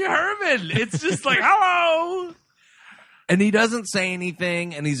Pee Wee Herman. It's just like, hello. And he doesn't say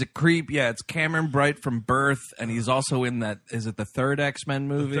anything, and he's a creep. Yeah, it's Cameron Bright from Birth, and he's also in that. Is it the third X-Men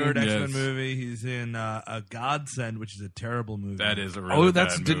movie? Third Yes. X-Men movie. He's in a Godsend, which is a terrible movie. That is a really Oh,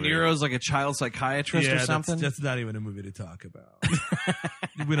 that's bad De movie. Niro's like a child psychiatrist yeah, or something. That's not even a movie to talk about.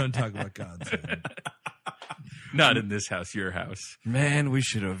 We don't talk about Godsend. Not in this house, your house. Man, we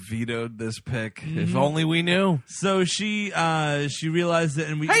should have vetoed this pick. Mm-hmm. If only we knew. So she realized it,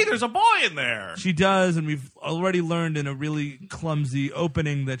 and we there's a boy in there. she does, and we've already learned in a really clumsy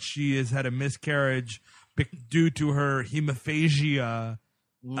opening that she has had a miscarriage due to her hemophagia,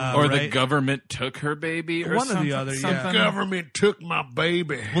 or the right? government took her baby, or One or something. the other, yeah. The government took my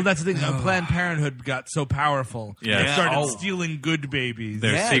baby. Well, that's the thing. Planned Parenthood got so powerful. Yeah. They started Oh. stealing good babies.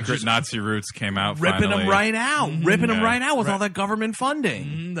 Their Yeah, secret just Nazi roots came out. ripping finally. them right out, ripping them Yeah. right out with all that government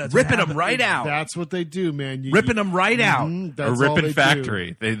funding, that's what ripping them happened. right out, That's what they do, man. ripping them right out. That's A all ripping they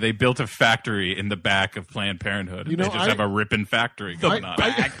factory. They built a factory in the back of Planned Parenthood. You know, they just I- have a ripping factory going on.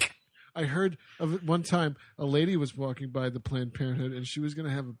 I heard of it one time a lady was walking by the Planned Parenthood and she was going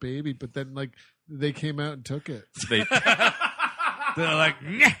to have a baby, but then like they came out and took it. They They're like,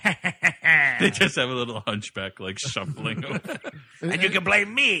 they just have a little hunchback like shuffling over. And you can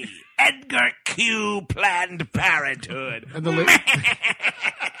blame me, Edgar Q. Planned Parenthood. And the lady,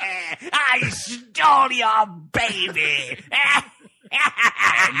 I stole your baby.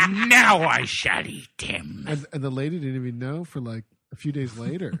 Now I shall eat him. and the lady didn't even know for like a few days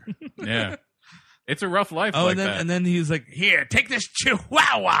later. Yeah. It's a rough life oh, like and then that. and then he was like, "Here, take this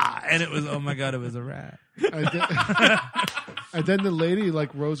Chihuahua," and it was, oh my god, it was a rat. And then, and then the lady like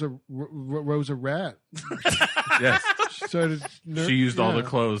rose a rat. Yes. She started. She used all the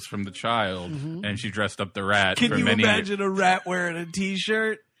clothes from the child, and she dressed up the rat Can for you many imagine a rat wearing a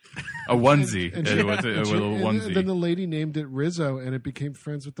T-shirt? a onesie. And It was a little and onesie. then the lady named it Rizzo, and it became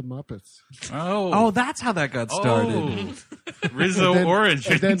friends with the Muppets. Oh, that's how that got started. Oh. Rizzo And then-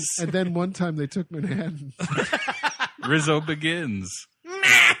 Origins. And then one time they took Manhattan. Rizzo Begins.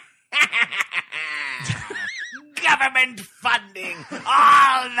 Government funding,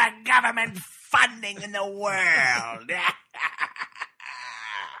 all the government funding in the world.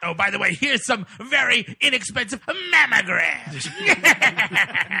 Oh, by the way, here's some very inexpensive mammograms.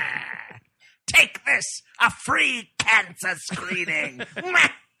 Take this, a free cancer screening.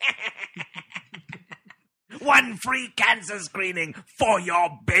 One free cancer screening for your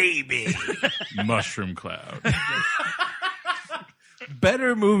baby. Mushroom Cloud.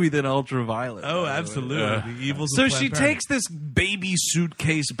 Better movie than Ultraviolet. Oh, absolutely. The evils So of she Planned takes this baby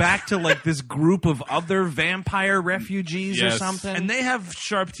suitcase back to like this group of other vampire refugees or Yes. something. And they have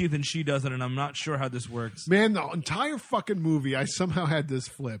sharp teeth and she doesn't, and I'm not sure how this works. Man, the entire fucking movie, I somehow had this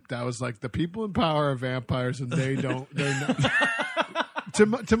flipped. I was like, the people in power are vampires, and they don't. They're not.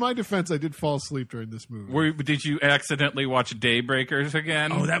 To my defense, I did fall asleep during this movie. Did you accidentally watch Daybreakers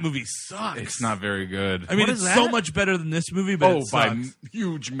again? Oh, that movie sucks. It's not very good. I mean, What it's is so that? much better than this movie, but it by sucks.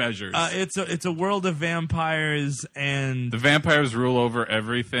 huge measures. It's a world of vampires and The vampires rule over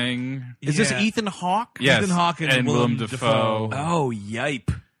everything. Is this Yeah. Ethan Hawke? Yes, Ethan Hawke and Willem Dafoe. Oh, yipe.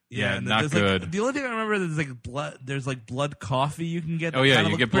 Yeah, and not there's, like, good. the only thing I remember is like blood. There's like blood coffee you can get. Oh yeah, Kinda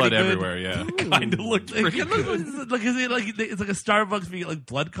you look get pretty blood good. everywhere. Yeah, Kind of looked Like, pretty it good. looks like, is it like it's like a Starbucks, but you get like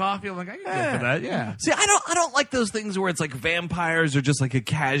blood coffee. I'm like, I can go for that. Yeah. See, I don't like those things where it's like vampires are just like a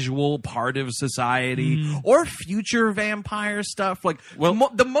casual part of society or future vampire stuff. Like,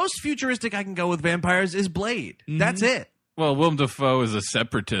 the most futuristic I can go with vampires is Blade. That's it. Well, Willem Dafoe is a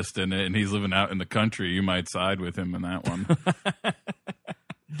separatist in it, and he's living out in the country. You might side with him in that one.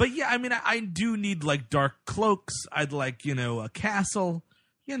 But yeah, I mean, I do need like dark cloaks. I'd like, a castle.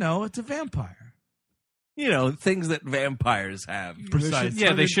 It's a vampire. You know, things that vampires have. Precisely.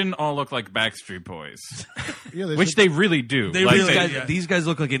 Yeah, they shouldn't all look like Backstreet Boys, Yeah, they which should- they really do. They Like, really- These guys, yeah. these guys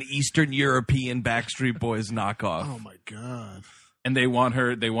look like an Eastern European Backstreet Boys knockoff. Oh my god! and they want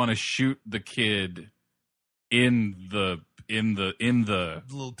to shoot the kid in the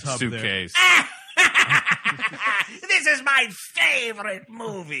little tub there. suitcase. This is my favorite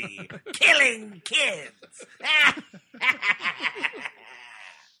movie, Killing Kids.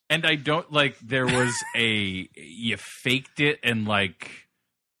 And I don't like there was you faked it, and like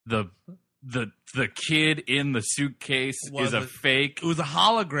the kid in the suitcase is a Wasn't- fake. It was a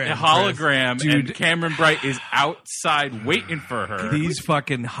hologram. A hologram, Dude. and Cameron Bright is outside waiting for her. These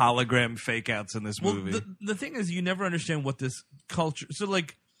fucking hologram fake outs in this Well, movie. the thing is, you never understand what this culture. So,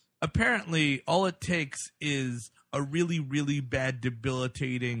 like, apparently, all it takes is a really, really bad,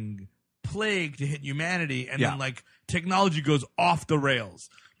 debilitating plague to hit humanity, and Yeah. then like technology goes off the rails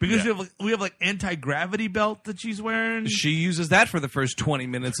because we have like anti-gravity belt that she's wearing. She uses that for the first 20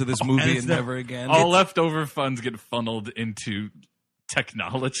 minutes of this movie and and it's the- never again. All leftover funds get funned into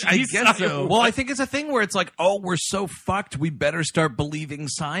technology. I guess so. Well, I think it's a thing where it's like, oh, we're so fucked, we better start believing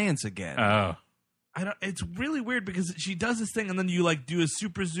science again. Oh. I don't. It's really weird because she does this thing, and then you like do a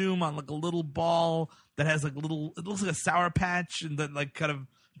super zoom on like a little ball that has like little. It looks like a Sour Patch, and then like kind of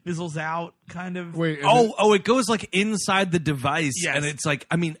fizzles out, kind of. Wait, and Oh, it goes like inside the device. Yes. And it's like,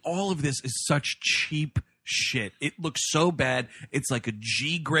 I mean, all of this is such cheap shit. It looks so bad. It's like a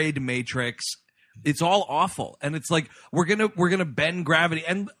G grade Matrix. It's all awful. And it's like, we're gonna bend gravity.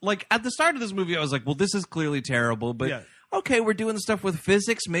 And like at the start of this movie, I was like, well, this is clearly terrible, but Yeah. okay, we're doing stuff with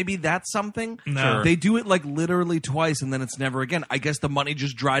physics. Maybe that's something. No. They do it like literally twice, and then it's never again. I guess the money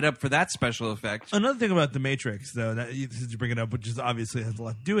just dried up for that special effect. Another thing about The Matrix, though, that since you bring it up, which is obviously has a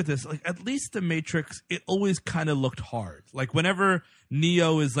lot to do with this, like at least The Matrix, it always kind of looked hard. Like whenever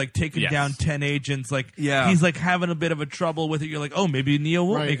Neo is like taking down 10 agents, like he's like having a bit of a trouble with it. You're like, oh, maybe Neo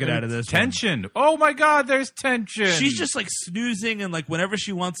won't make it out of this. Tension. Oh my God, there's tension. She's just like snoozing, and like whenever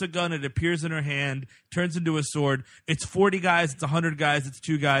she wants a gun, it appears in her hand, turns into a sword. It's 40 guys, it's 100 guys, it's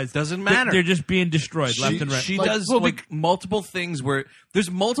 2 guys. Doesn't matter. They're just being destroyed left and right. She does like multiple things where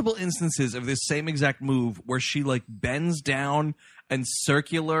there's multiple instances of this same exact move where she like bends down and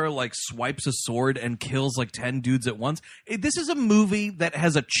circular like swipes a sword and kills like 10 dudes at once. This is a movie that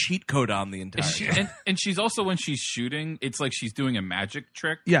has a cheat code on the entire time. And she's also, when she's shooting, it's like she's doing a magic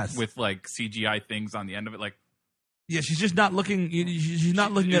trick with like CGI things on the end of it. Like, yeah, she's just not looking. She's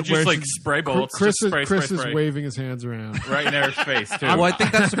not looking at just where like spray bullets. Chris spray. is waving his hands around right in her face too. Well, I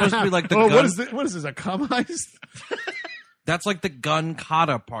think that's supposed to be like the gun. What is this, a cum heist? That's like the gun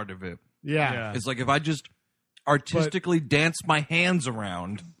kata part of it. Yeah. It's like if I just artistically dance my hands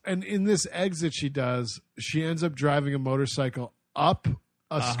around. And in this exit she does, she ends up driving a motorcycle up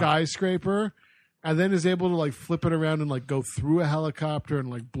a skyscraper and then is able to like flip it around and like go through a helicopter and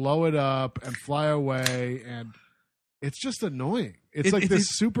like blow it up and fly away, and it's just annoying. It's like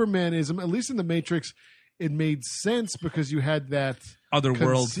this Supermanism. At least in The Matrix, it made sense because you had that other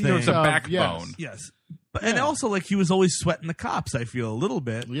world thing. There was a backbone. Yes. But, and also, like, he was always sweating the cops, I feel, a little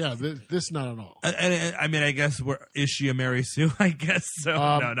bit. Yeah, this not at all. And I mean, I guess, is she a Mary Sue? I guess so.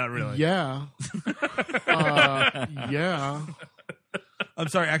 No, not really. Yeah. Yeah. I'm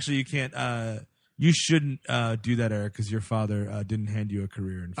sorry, actually, you can't. You shouldn't do that, Eric, because your father didn't hand you a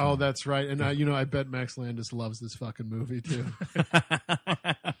career in film. Oh, that's right. And, I bet Max Landis loves this fucking movie, too.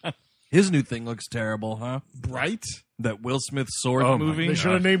 His new thing looks terrible, huh? Right? That Will Smith sword movie. They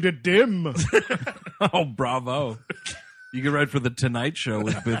should have named it Dim. Oh, bravo. You can write for the Tonight Show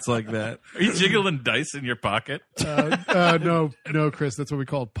with bits like that. Are you jiggling dice in your pocket? No, Chris. That's what we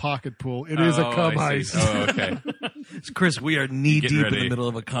call pocket pool. It is a cum heist. Oh, okay. Chris, we are knee deep in the middle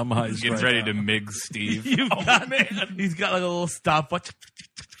of a cum heist. He's getting ready to mig Steve. He's got like a little stopwatch.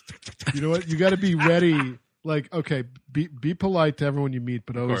 You know what? You got to be ready. Like, okay, be polite to everyone you meet,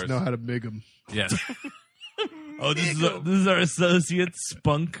 but always know how to mig them. Yes. Oh, this is our associate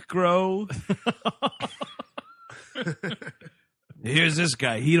Spunk Grow. Here's this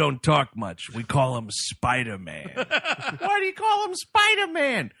guy. He don't talk much. We call him Spider-Man. Why do you call him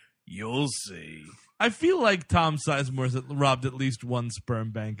Spider-Man? You'll see. I feel like Tom Sizemore's robbed at least one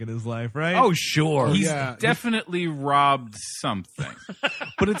sperm bank in his life, right? Oh, sure. He's definitely robbed something.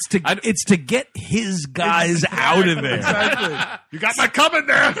 But it's to get his guys out of there. Exactly. You got my cum in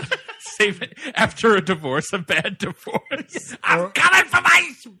there. Save it after a divorce, a bad divorce. I'm coming for my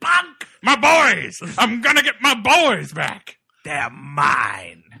spunk. My boys. I'm going to get my boys back. They're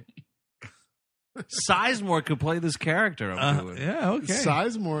mine. Sizemore could play this character. Yeah, okay.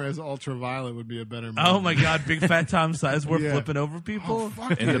 Sizemore as Ultraviolet would be a better movie. Oh my God, big fat Tom Sizemore flipping over people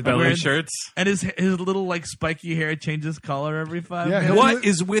in the belly shirts, and his little like spiky hair changes color every 5 minutes. What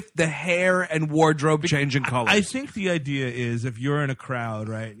is with the hair and wardrobe changing colors? I think the idea is if you're in a crowd,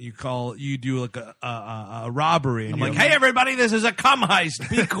 right, you do like a robbery, and I'm like, hey everybody, this is a cum heist.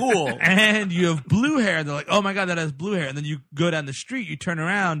 Be cool. And you have blue hair, and they're like, oh my God, that has blue hair. And then you go down the street, you turn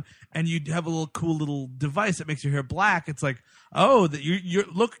around, and you have a little cool little device that makes your hair black. It's like, oh, that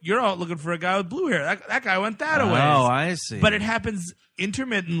you're out looking for a guy with blue hair. That guy went that away. Oh, I see. But it happens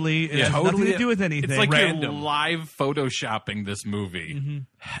intermittently. It has nothing to do with anything. It's like random. you're live photoshopping this movie. Mm-hmm.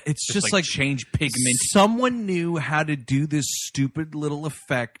 It's just like change pigment. Someone knew how to do this stupid little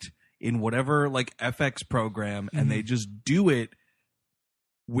effect in whatever like FX program, and they just do it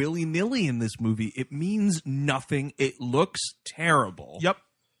willy-nilly in this movie. It means nothing. It looks terrible. Yep.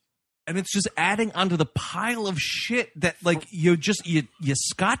 And it's just adding onto the pile of shit that, like, you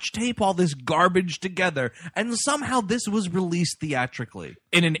scotch tape all this garbage together, and somehow this was released theatrically.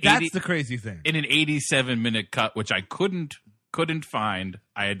 That's the crazy thing. In an 87-minute cut, which I couldn't find.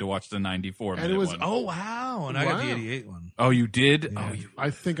 I had to watch the 94-minute one. Oh, wow. And I got the 88 one. Oh, you did? Yeah. Oh, I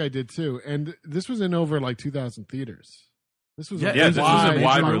think I did too. And this was in over like 2,000 theaters. This was this was a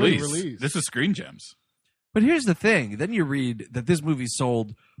wide release. This was Screen Gems. But here's the thing. Then you read that this movie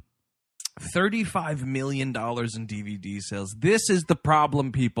sold $35 million in DVD sales. This is the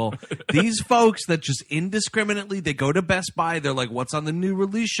problem, people. These folks that just indiscriminately, they go to Best Buy, they're like, what's on the new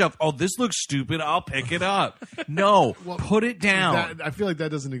release shelf? Oh, this looks stupid. I'll pick it up. No, put it down. I feel like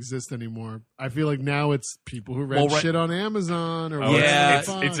that doesn't exist anymore. I feel like now it's people who rent shit on Amazon or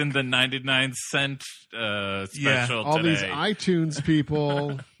it's in the 99-cent special all today. these iTunes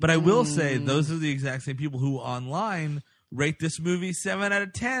people. But I will say, those are the exact same people who online rate this movie 7 out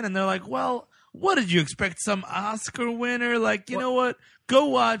of 10, and they're like, well, what did you expect? Some Oscar winner? Like, you know what? Go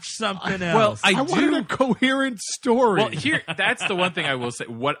watch something else. Well, I wanted a coherent story. Well, that's the one thing I will say.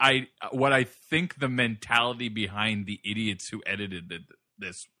 What I think the mentality behind the idiots who edited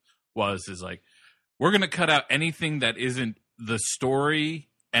this is like, we're going to cut out anything that isn't the story,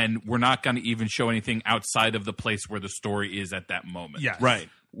 and we're not going to even show anything outside of the place where the story is at that moment. Yes. Right.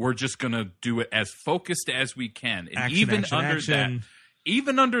 We're just going to do it as focused as we can. And Action.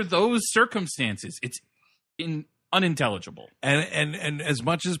 even under those circumstances, it's unintelligible. And as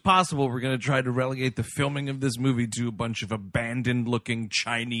much as possible, we're going to try to relegate the filming of this movie to a bunch of abandoned-looking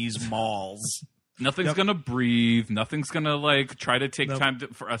Chinese malls. Nothing's going to breathe. Nothing's going to try to take time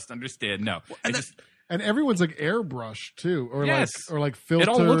for us to understand. No. And everyone's like airbrushed too, or like filtered, it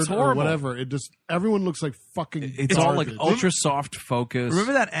all looks or horrible. whatever. Everyone looks like fucking. It's all like ultra soft focus.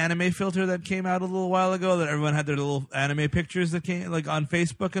 Remember that anime filter that came out a little while ago that everyone had their little anime pictures that came like on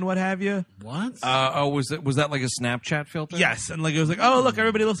Facebook and what have you? What? Was that like a Snapchat filter? Yes, and like it was like, oh look,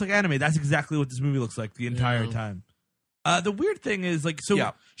 everybody looks like anime. That's exactly what this movie looks like the entire time. The weird thing is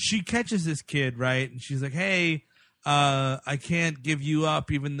she catches this kid, right, and she's like, hey. I can't give you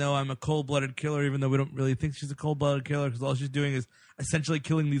up even though I'm a cold-blooded killer, even though we don't really think she's a cold-blooded killer because all she's doing is essentially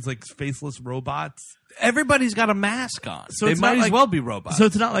killing these like faceless robots. Everybody's got a mask on. So they it's might not as well be robots. So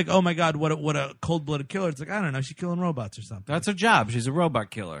it's not like, oh my God, what a cold-blooded killer. It's like, I don't know, she's killing robots or something. That's her job. She's a robot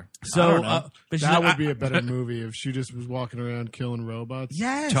killer. So but that would be a better movie if she just was walking around killing robots.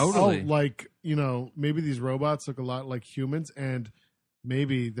 Yes. Totally. Maybe these robots look a lot like humans and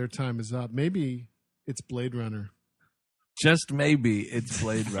maybe their time is up. Maybe it's Blade Runner. Just maybe it's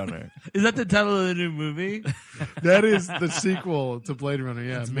Blade Runner. Is that the title of the new movie? That is the sequel to Blade Runner.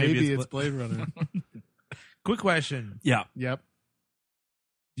 Yeah, maybe it's Blade Runner. Quick question. Yeah. Yep.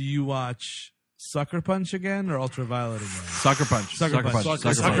 Do you watch Sucker Punch again or Ultraviolet again? Sucker Punch. Sucker Punch.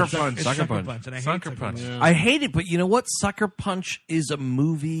 Sucker Punch. It's Sucker Sucker Punch. Punch. And I hate Sucker Sucker Punch. Punch. Yeah. I hate it, but you know what? Sucker Punch is a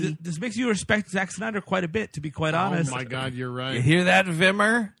movie. This makes you respect Zack Snyder quite a bit, to be quite honest. Oh my God, you're right. You hear that,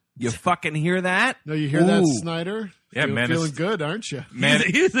 Wimmer? You fucking hear that? No, you hear that, Snyder? Yeah, man, feeling good, aren't you? Man,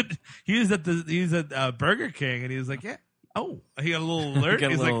 He was at Burger King, and he was like, "Yeah, oh, he got a little alert. Get a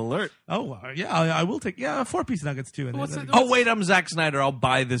He's little like, alert. oh, yeah, I will take 4-piece nuggets too." And Oh wait, I'm Zack Snyder. I'll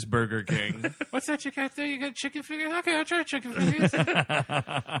buy this Burger King. what's that you got there? You got chicken fingers? Okay, I'll try chicken fingers.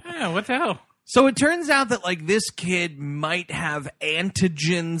 Yeah, what the hell? So it turns out that this kid might have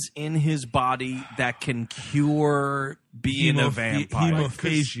antigens in his body that can cure being a vampire.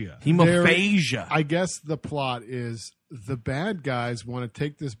 Hemophagia. I guess the plot is the bad guys want to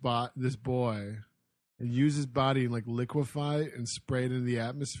take this boy and use his body and liquefy it and spray it into the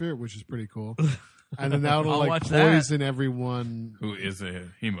atmosphere, which is pretty cool. And then that'll poison everyone who is a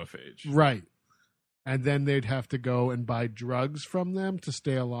hemophage. Right. And then they'd have to go and buy drugs from them to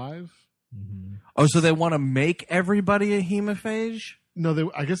stay alive. Mm-hmm. Oh, so they want to make everybody a hemophage?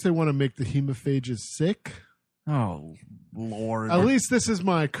 No, I guess they want to make the hemophages sick. Oh, Lord. At least this is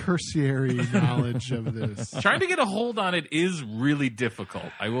my cursory knowledge of this. Trying to get a hold on it is really difficult.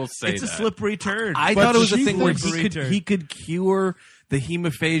 I will say it's a slippery turd. I thought it was a thing where he could cure the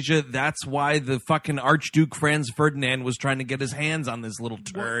hemophagia. That's why the fucking Archduke Franz Ferdinand was trying to get his hands on this little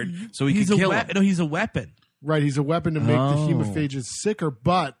turd so he could kill him. No, he's a weapon. Right, he's a weapon to make the hemophages sicker,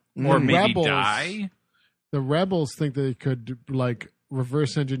 but or maybe die. The rebels think they could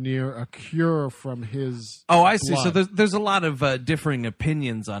reverse engineer a cure from his Oh, I see. blood. So there's a lot of differing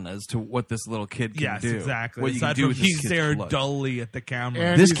opinions on as to what this little kid can do. Yes, exactly. What you can Aside do from with he this kid's stared blood. dully at the camera.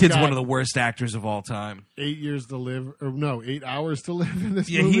 And This he's kid's got one of the worst actors of all time. 8 years to live, or no, 8 hours to live in this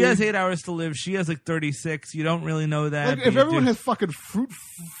Yeah, movie. he has 8 hours to live. She has 36. You don't really know that. If everyone has fucking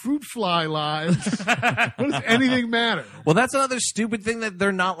fruit fly lives, what does anything matter? Well, that's another stupid thing that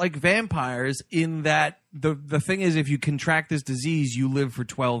they're not like vampires in that the thing is if you contract this disease, you live for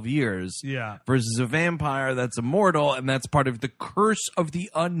 12 years. Yeah. Versus a vampire that's immortal, and that's part of the curse of the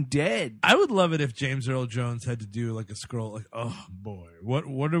undead. I would love it if James Earl Jones had to do a scroll oh boy,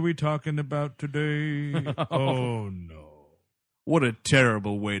 what are we talking about today? Oh no. What a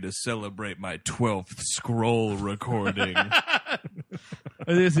terrible way to celebrate my 12th scroll recording.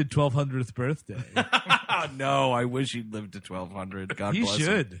 It is his 1200th birthday. No, I wish he'd lived to 1200. God He bless him.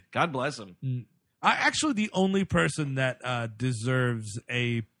 should. God bless him. Actually, the only person that deserves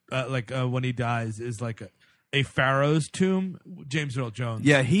a when he dies is like a pharaoh's tomb. James Earl Jones.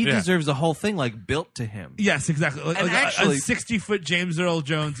 Yeah, he deserves a whole thing like built to him. Yes, exactly. And actually- a 60-foot James Earl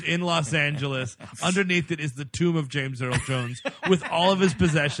Jones in Los Angeles. Underneath it is the tomb of James Earl Jones with all of his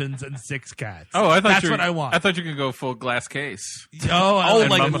possessions and 6 cats. Oh, I thought that's you what I want. I thought you could go full glass case. Oh,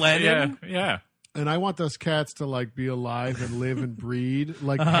 like like Lennon? Yeah. And I want those cats to like be alive and live and breed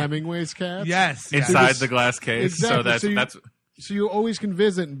like Hemingway's cats. yes. Inside the glass case. Exactly. So that's So you always can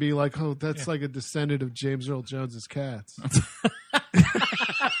visit and be like, oh, that's like a descendant of James Earl Jones's cats.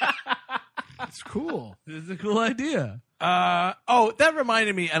 It's cool. It's a cool idea. That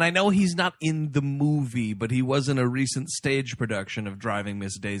reminded me, and I know he's not in the movie, but he was in a recent stage production of Driving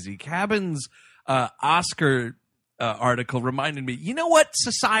Miss Daisy. Cabin's Oscar article reminded me, you know what,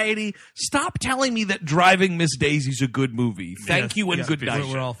 society? Stop telling me that Driving Miss Daisy's a good movie. Thank you and Yes, good night.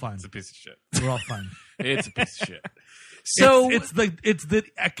 We're all fine. it's a piece of shit. We're all fine. It's a piece of shit. So it's the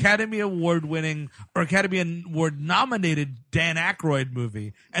Academy Award winning or Academy Award nominated Dan Aykroyd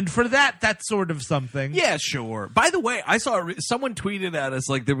movie, and for that's sort of something. yeah, sure. By the way, I saw someone tweeted at us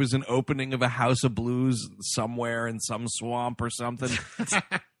like there was an opening of a House of Blues somewhere in some swamp or something,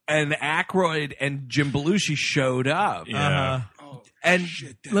 and Aykroyd and Jim Belushi showed up. Yeah. And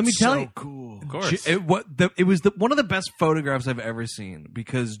let me tell you, cool. Of course. It was one of the best photographs I've ever seen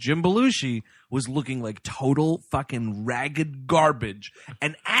because Jim Belushi was looking like total fucking ragged garbage,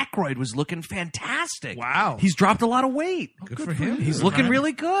 and Aykroyd was looking fantastic. Wow. He's dropped a lot of weight. Good for him. He's looking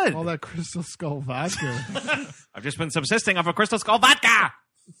really good. All that Crystal Skull vodka. I've just been subsisting off a Crystal Skull vodka.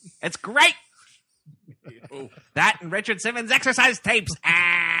 It's great. That and Richard Simmons exercise tapes.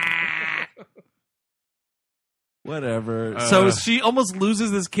 Whatever. So she almost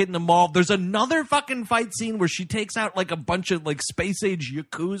loses this kid in the mall. There's another fucking fight scene where she takes out like a bunch of like space age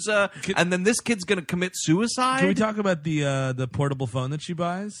yakuza, and then this kid's gonna commit suicide. Can we talk about the portable phone that she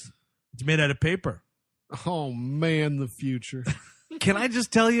buys? It's made out of paper. Oh man, the future. Can I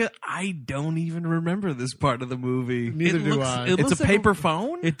just tell you, I don't even remember this part of the movie. Neither It do looks- I. it It's looks a like paper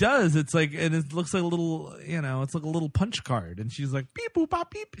phone? It does. It's like, and it looks like a little, it's like a little punch card. And she's like, beep, boop, pop,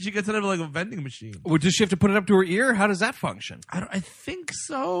 beep. She gets it out of like a vending machine. Well, does she have to put it up to her ear? How does that function? I think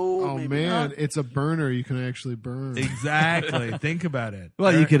so. Oh Maybe man, not. it's a burner you can actually burn. Exactly. Think about it.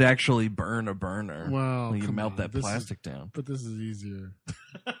 Well, you could actually burn a burner. Well, you come melt on. that This is- plastic down. But this is easier.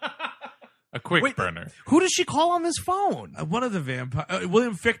 A quick Wait, burner. Who does she call on this phone? One of the vampire,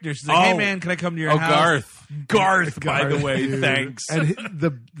 William Fichtner. She's like, hey Oh. man, can I come to your Oh, house? Garth, by the Garth, way, dude. thanks.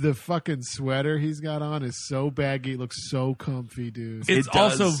 And the fucking sweater he's got on is so baggy. It looks so comfy, dude. It's It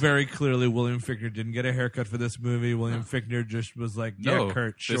does. also very clearly William Fichtner didn't get a haircut for this movie. William Fichtner just was like, yeah, No,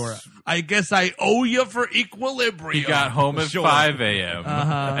 Kurt, this- sure. I guess I owe you for equilibrium. He got home at Sure. 5 a.m.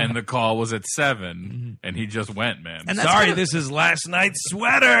 Uh-huh. and the call was at 7, and he just went, man. And that's Sorry, kinda- this is last night's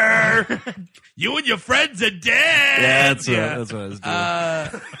sweater. You and your friends are dead. Yeah, that's what I was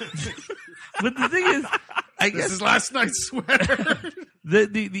doing. But the thing is, I This guess is last night's sweater.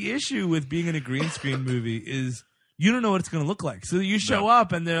 the issue with being in a green screen movie is you don't know what it's going to look like. So you show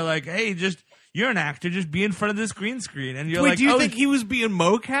up and they're like, "Hey, you're an actor, just be in front of this green screen." And you're Wait, like, do you "Oh, think he was being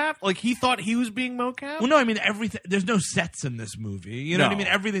mocap? Like he thought he was being mocap? Well, no, I mean everything. There's no sets in this movie. You know what I No. mean?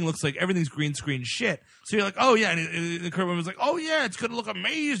 Everything looks like everything's green screen shit. So you're like, "Oh yeah," and the Kurt was like, "Oh yeah, it's going to look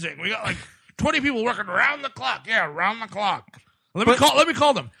amazing. We got like 20 people working around the clock. Yeah, around the clock." Let me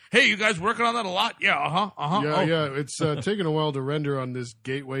call them. Hey, you guys working on that a lot? Yeah, Yeah, yeah. It's taking a while to render on this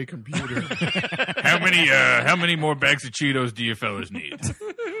gateway computer. How many more bags of Cheetos do you fellas need?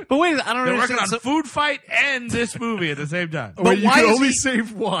 But wait, I don't They're working understand. on Food Fight and this movie at the same time. Wait, you why can is only he-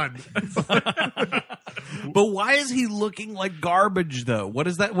 save one. But why is he looking like garbage though? What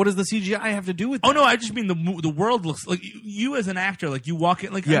is that? What does the CGI have to do with that? Oh no, I just mean the world looks like you as an actor. Like you walk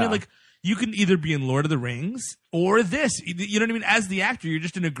in, like I Yeah. mean, like you can either be in Lord of the Rings or this. You know what I mean? As the actor, you're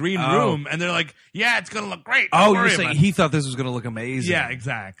just in a green room, and they're like, "Yeah, it's gonna look great." Don't Oh, worry you're saying about he thought this was going to look amazing. Yeah,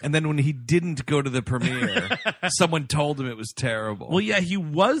 exactly. And then when he didn't go to the premiere, someone told him it was terrible. Well, yeah, he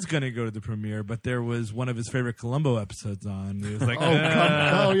was going to go to the premiere, but there was one of his favorite Columbo episodes on. He was like,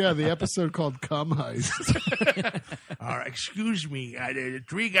 Oh yeah, the episode called Cum Heist. all right, excuse me. The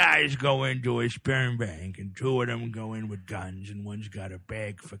 3 guys go into a sperm bank, and 2 of them go in with guns, and one's got a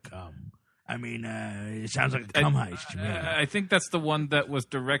bag for cum. I mean, it sounds like a cum heist to me. I think that's the one that was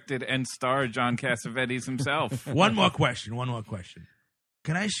directed and starred John Cassavetes himself. One more question.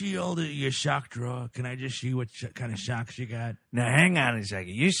 Can I see your shock drawer? Can I just see what kind of shocks you got? Now, hang on a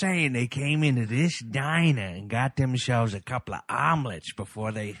second. You're saying they came into this diner and got themselves a couple of omelets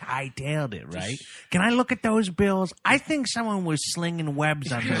before they hightailed it, right? Can I look at those bills? I think someone was slinging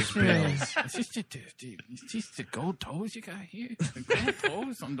webs on those bills. Is this the gold toes you got here? The gold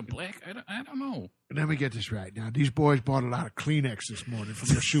toes on the black? I don't know. Let me get this right. Now, these boys bought a lot of Kleenex this morning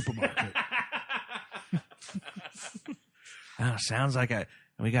from the supermarket. Oh, sounds like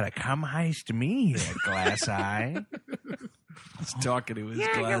we got a Cum Heist to me here, Glass Eye. He's talking to his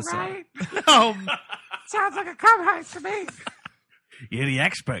Glass Eye. Sounds like a Cum Heist to me. You're the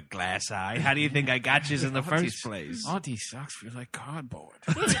expert, Glass Eye. How do you think I got you in the first place? All these socks feel like cardboard.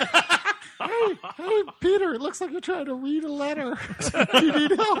 Hey, Peter, it looks like you're trying to read a letter. Do you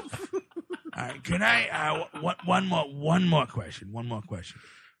need help? All right, can I one more question?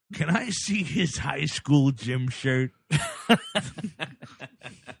 Can I see his high school gym shirt?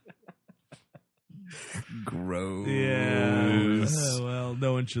 Gross. Yeah. Well,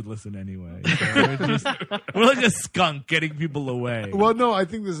 no one should listen anyway. So we're like a skunk getting people away. Well, no, I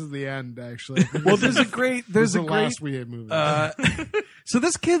think this is the end, actually. Well, there's a great last We Hate movie. So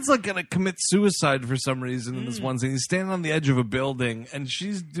this kid's like gonna commit suicide for some reason in this one scene. He's standing on the edge of a building, and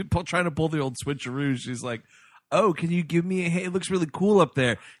she's trying to pull the old switcheroo. She's like, "Oh, can you give me a hand? It looks really cool up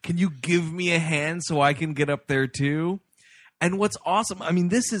there. Can you give me a hand so I can get up there too?" And what's awesome, I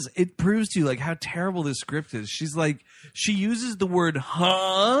mean, it proves to you like how terrible this script is. She's like, she uses the word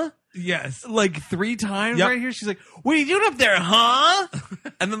 "huh." Yes. Like 3 times Yep. right here. She's like, "What are you doing up there, huh?"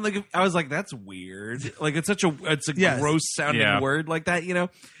 And then like I was like, that's weird. Like it's a Yes. gross sounding word like that, you know?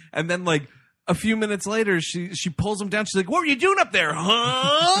 And then like a few minutes later, she pulls him down. She's like, "What were you doing up there,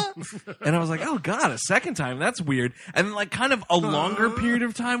 huh?" And I was like, "Oh God, a second time? That's weird." And then like kind of a longer period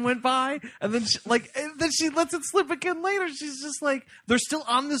of time went by, and then she lets it slip again later. She's just like, they're still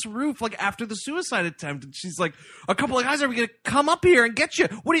on this roof like after the suicide attempt, and she's like, "A couple of guys are gonna come up here and get you.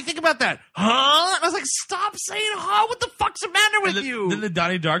 What do you think about that, huh?" And I was like, "Stop saying huh. What the fuck's the matter with you? Then the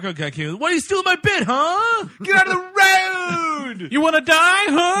Donnie Darko guy came. Why are you stealing my bit, huh? Get out of the road. You want to die,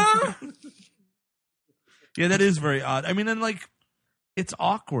 huh?" Yeah, that is very odd. I mean, and like, it's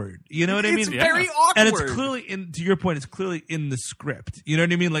awkward. You know what I mean? It's very awkward. And it's clearly to your point, it's clearly in the script. You know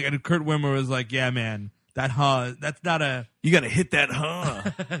what I mean? Like, and Kurt Wimmer was like, "Yeah, man, that huh, that's not a." You got to hit that huh.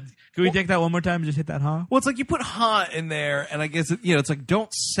 Can we take that one more time and just hit that huh? Well, it's like you put huh in there, and I guess, it's like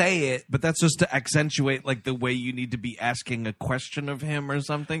don't say it, but that's just to accentuate like the way you need to be asking a question of him or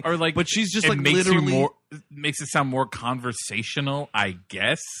something. Or like, but she's just it like makes literally makes it sound more conversational, I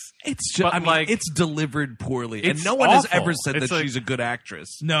guess. It's just, But, I mean, like, it's delivered poorly, and it's no one has awful. ever said It's that like- she's a good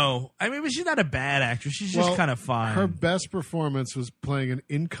actress. No, I mean, but she's not a bad actress. She's just kind of fine. Her best performance was playing an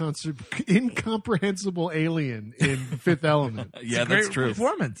incomprehensible alien in Fifth Element. Yeah, Great that's true.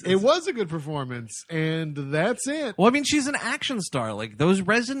 performance. It was a good performance, and that's it. Well, I mean, she's an action star. Like those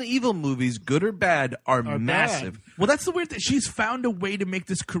Resident Evil movies, good or bad, are massive. Well, that's the weird thing. She's found a way to make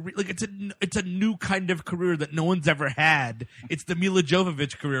this career like it's a new kind of career that no one's ever had. It's the Milla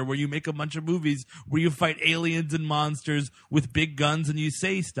Jovovich career where you make a bunch of movies where you fight aliens and monsters with big guns and you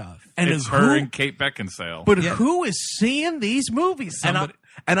say stuff. And It's her and Kate Beckinsale. But Yeah. who is seeing these movies?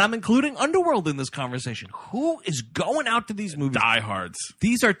 And I'm including Underworld in this conversation. Who is going out to these movies? Diehards.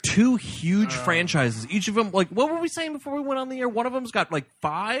 These are 2 huge franchises. Each of them, like, what were we saying before we went on the air? One of them's got like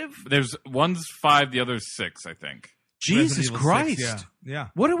 5. There's one's 5, the other's 6, I think. Jesus Resident Evil Christ! 6, yeah.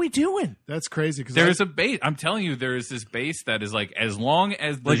 What are we doing? That's crazy. Because There is a base. I'm telling you, there is this base that is like, as long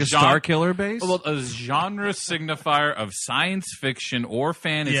as the Like a Star Killer base? Well, a genre signifier of science fiction or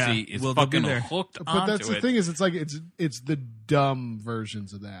fantasy Yeah, is well, they'll be fucking there. hooked but onto that's the it. thing is, it's like it's the dumb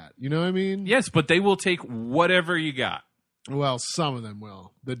versions of that. You know what I mean? Yes, but they will take whatever you got. Well, some of them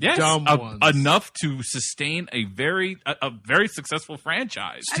will. The Yes, dumb ones. enough to sustain a very successful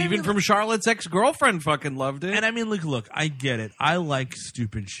franchise. Steven from Charlotte's ex-girlfriend fucking loved it. And I mean, look, I get it. I like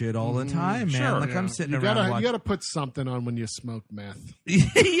stupid shit all the time, man. sure, like Yeah. I'm sitting you around gotta, watching. You got to put something on when you smoke meth.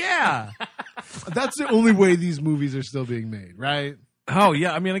 Yeah. That's the only way these movies are still being made, right? Oh,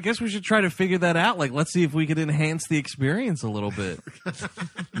 yeah. I mean, I guess we should try to figure that out. Like, let's see if we could enhance the experience a little bit.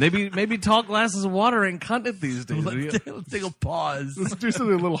 maybe tall glasses of water ain't cutting it these days. Let's take a pause. Let's do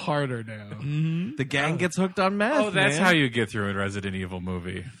something a little harder now. The gang gets hooked on meth. Oh, that's man. how you get through a Resident Evil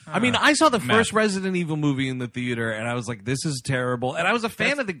movie. I mean, I saw the first meth. Resident Evil movie in the theater, and I was like, this is terrible. And I was a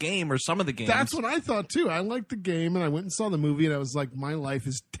fan of the game, or some of the games. That's what I thought too. I liked the game, and I went and saw the movie, and I was like, my life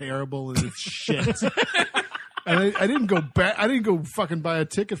is terrible and it's shit. And I didn't go back. I didn't go fucking buy a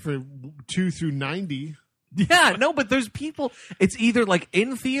ticket for 2 through 90. Yeah, no, but there's people. It's either like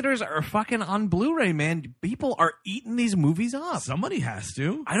in theaters or fucking on Blu-ray, man. People are eating these movies up. Somebody has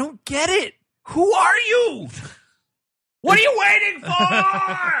to. I don't get it. Who are you? What are you waiting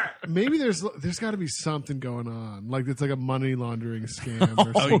for? Maybe there's got to be something going on. Like it's like a money laundering scam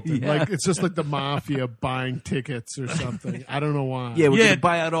or something. yeah. Like it's just like the mafia buying tickets or something. I don't know why. Yeah, we're gonna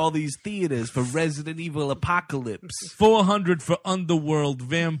buy out all these theaters for Resident Evil Apocalypse. 400 for Underworld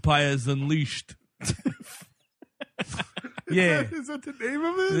Vampires Unleashed. Yeah. Is that the name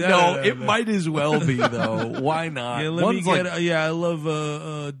of it? No, it might as well be though. Why not? Yeah, let One's me get. I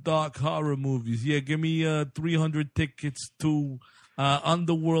love dark horror movies. Yeah, give me 300 tickets to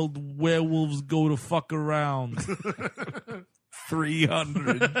Underworld Werewolves Go to Fuck Around.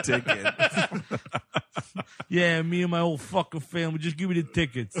 300 tickets. Yeah, me and my whole fucking family. Just give me the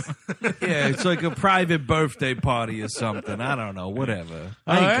tickets. Yeah, it's like a private birthday party or something. I don't know. Whatever.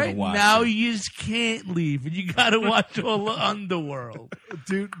 I All ain't gonna right, watch now it. you just can't leave, and you got to watch all the Underworld.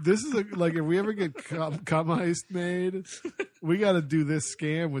 Dude, this is like if we ever get Cum Heist made, we got to do this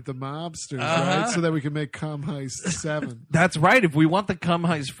scam with the mobsters, right? So that we can make Cum Heist 7. That's right. If we want the Cum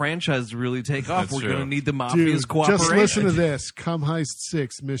Heist franchise to really take off, That's we're true. going to need the mafia's Dude, cooperation. just listen to this: Cum Heist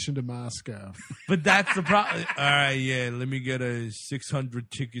 6, Mission to Moscow. But that's the problem. All right, yeah. Let me get 600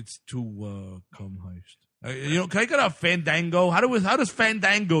 tickets to Cum Heist. Can I get a Fandango? How does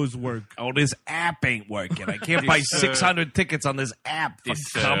Fandangos work? Oh, this app ain't working. I can't buy 600 tickets on this app. For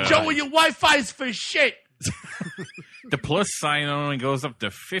It's, Cum Heist. Joey, your Wi-Fi's for shit. The plus sign only goes up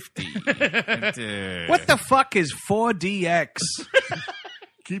to 50. What the fuck is 4DX?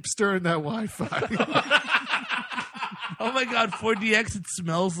 Keep stirring that Wi-Fi. Oh my God, 4DX! It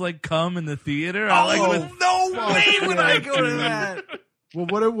smells like cum in the theater. No way would I go to that. Well,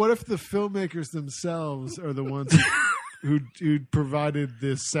 what if the filmmakers themselves are the ones who provided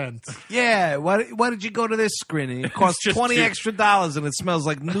this scent? Yeah, why did you go to this screening? It costs just $20 too- extra and it smells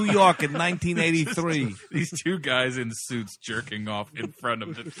like New York in 1983. These two guys in suits jerking off in front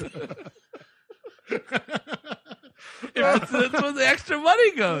of the That's where the extra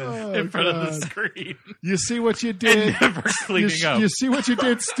money goes. in front of the screen. You see what you did? And never cleaning up. You see what you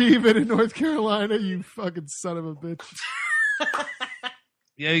did, Steven, in North Carolina? You fucking son of a bitch.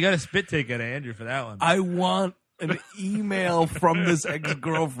 Yeah, you got a spit take out of Andrew for that one. I want an email from this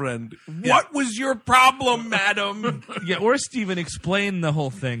ex-girlfriend. What was your problem, madam? Yeah, or Steven, explain the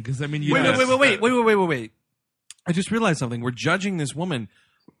whole thing, because I mean, you Wait. guys- I just realized something. We're judging this woman.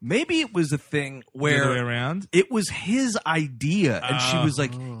 Maybe it was a thing the other way where around. it was his idea, and she was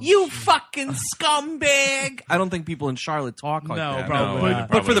like, "You fucking scumbag!" I don't think people in Charlotte talk like No, that. probably No, not.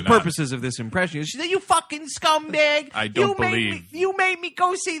 But for the Probably not. purposes of this impression, she said, "You fucking scumbag! I don't you believe. you made me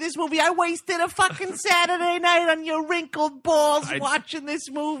go see this movie. I wasted a fucking Saturday night on your wrinkled balls watching this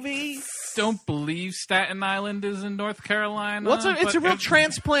movie." Don't believe Staten Island is in North Carolina. It's a but real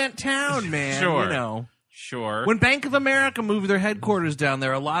transplant town, man. Sure. You know. Sure. When Bank of America moved their headquarters down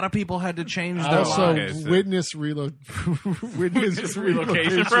there, a lot of people had to change their Also, lives. so- witness Witness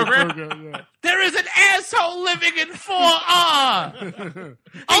relocation program? Yeah. There is an asshole living in 4R.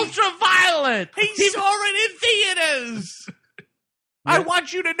 Ultraviolet. He saw it in theaters. I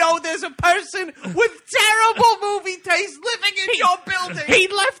want you to know there's a person with terrible movie taste living in your building. He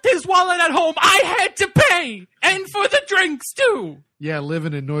left his wallet at home. I had to pay. And for the drinks, too. Yeah,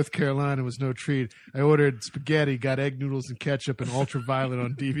 living in North Carolina was no treat. I ordered spaghetti, got egg noodles and ketchup, and Ultraviolet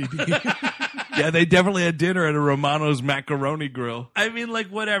on DVD. Yeah, they definitely had dinner at a Romano's Macaroni Grill. I mean, like,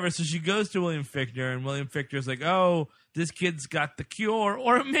 whatever. So she goes to William Fichtner, and William Fichtner's like, oh, this kid's got the cure,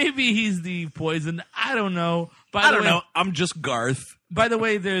 or maybe he's the poison. I don't know. I don't know. I'm just Garth. By the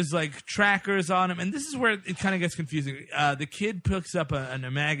way, there's like trackers on him, and this is where it kind of gets confusing. The kid picks up a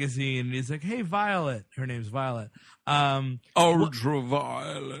magazine, and he's like, "Hey, Violet." Her name's Violet.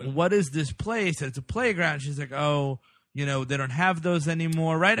 Ultraviolet. What is this place? It's a playground. She's like, "Oh, they don't have those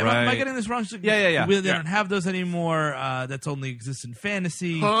anymore, right?" Am I Right. getting this wrong? She's like, Yeah. They don't have those anymore. That's only exists in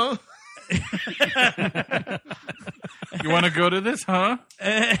fantasy. Huh? You want to go to this, huh?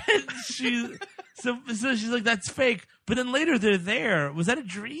 And she's so she's like, "That's fake." But then later they're there. Was that a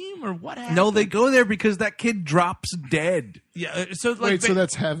dream or what happened? No, they go there because that kid drops dead. Yeah. So like, Wait, so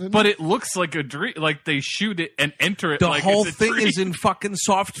that's heaven? But it looks like a dream. Like they shoot it and enter it. The like whole it's a thing dream. is in fucking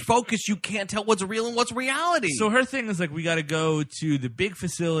soft focus. You can't tell what's real and what's reality. So her thing is like, we got to go to the big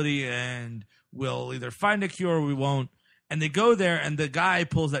facility and we'll either find a cure or we won't. And they go there and the guy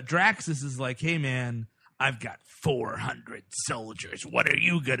pulls that Draxus is like, hey man, I've got 400 soldiers. What are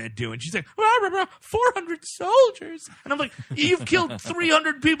you going to do? And she's like, 400 soldiers? And I'm like, you've killed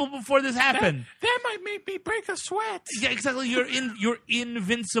 300 people before this happened. That might make me break a sweat. Yeah, exactly. You're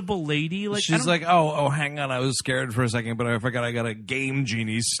invincible lady. Like She's like, oh, hang on. I was scared for a second, but I forgot I got a game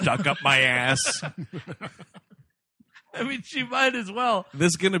genie stuck up my ass. I mean, she might as well.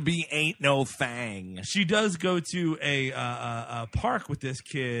 This gonna be ain't no thing. She does go to a park with this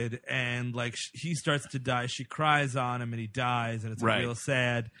kid, and like he starts to die. She cries on him, and he dies, and it's Right. real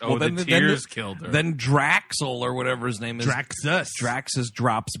sad. Oh, the tears killed her. Then Draxel or whatever his name is, Draxus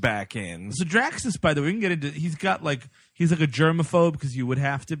drops back in. So Draxus, by the way, we can get into. He's like a germaphobe because you would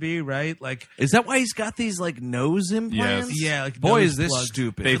have to be, right? Like, Is that why he's got these like nose implants? Yes. yeah, like Boy, nose is this plugs.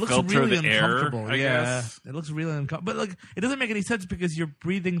 stupid. They It looks filter really the air, uncomfortable. I guess. It looks really uncomfortable. But like, it doesn't make any sense because you're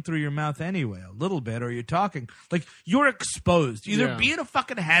breathing through your mouth anyway, a little bit, or you're talking. Like, you're exposed. Either Yeah. be in a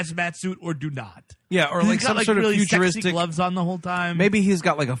fucking hazmat suit or do not. Yeah, or He's like got, some like, sort of really sexy futuristic. gloves on the whole time. Maybe he's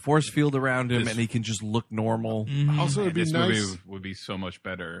got like a force field around him, This- and he can just look normal. Also, it'd be This nice. movie would be so much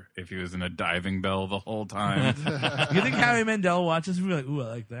better if he was in a diving bell the whole time. You think Howie Mandel watches and be like, ooh, I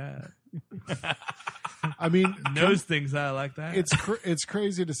like that. I mean, Knows things I like that. it's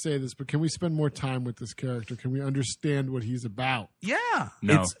crazy to say this, but can we spend more time with this character? Can we understand what he's about? yeah.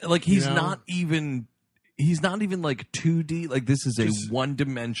 No. It's like he's You know? not even. He's not even like 2D. Like this is a Just-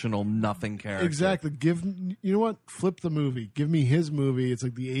 one-dimensional nothing character. Exactly. You know what? Flip the movie. Give me his movie. It's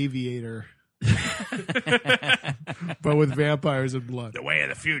like The Aviator, but with vampires and blood. The way of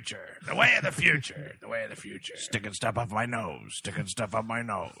the future. The way of the future. The way of the future. Sticking stuff up my nose. Sticking stuff up my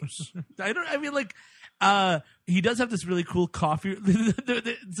nose. I mean, like, he does have this really cool coffee.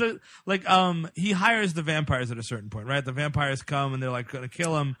 So, like, he hires the vampires at a certain point, right? The vampires come and they're like going to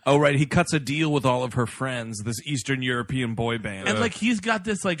kill him. Oh right, he cuts a deal with all of her friends. This Eastern European boy band. And like he's got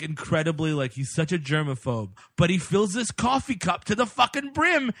this like incredibly like he's such a germaphobe, but he fills this coffee cup to the fucking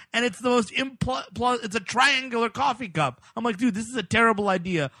brim, and it's the most it's a triangular coffee cup. I'm like, dude, this is a terrible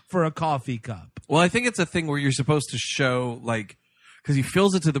idea for a coffee cup. Well, I think it's a thing where you're supposed to show like because he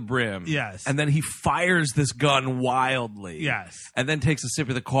fills it to the brim. Yes. And then he fires this gun wildly. Yes. And then takes a sip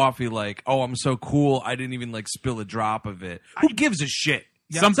of the coffee like, oh, I'm so cool. I didn't even like spill a drop of it. Who gives a shit?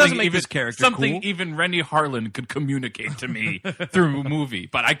 Doesn't make this character something cool. even Rennie Harlan could communicate to me through a movie,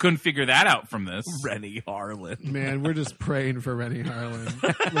 but I couldn't figure that out from this. Rennie Harlan. Man, we're just praying for Rennie Harlan.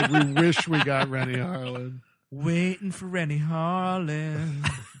 Like we wish we got Rennie Harlan. Waiting for Rennie Harlan.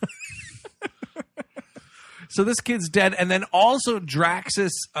 So this kid's dead, and then also Draxus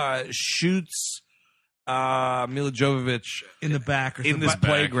shoots Milla Jovovich In the back or in something. this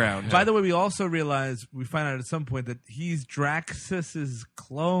playground. By the way, we also we find out at some point that he's Draxus's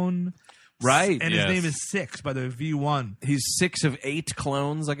clone. Right, And yes. his name is Six, by the way, V1. He's 6 of 8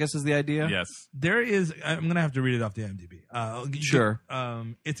 clones, I guess is the idea. Yes. There is, I'm going to have to read it off the IMDb. Sure.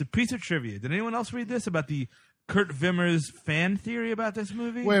 It's a piece of trivia. Did anyone else read this about the Kurt Wimmer's fan theory about this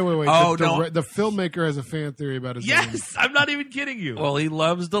movie? Wait. Oh, no. The filmmaker has a fan theory about his name. Yes! I'm not even kidding you. Well, he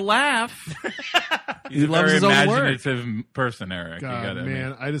loves to laugh. He's He a loves very his own work. imaginative person, Eric. God, you gotta admit.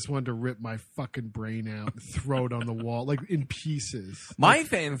 man, I just wanted to rip my fucking brain out and throw it on the wall, like in pieces. My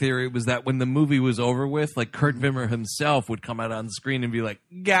fan theory was that when the movie was over with, like Kurt Wimmer himself would come out on screen and be like,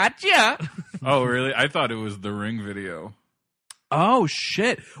 "Gotcha." Oh, really? I thought it was the Ring video. Oh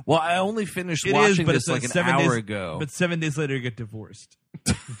shit! Well, I only finished It watching is, but this it's like an 7 hour days, ago. But 7 days later, you get divorced.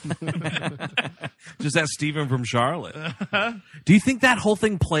 Just ask Steven from Charlotte. Do you think that whole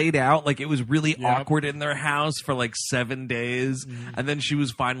thing played out? Like it was really awkward in their house for like 7 days, and then she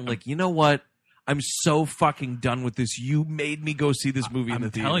was finally like, "You know what? I'm so fucking done with this. You made me go see this movie in the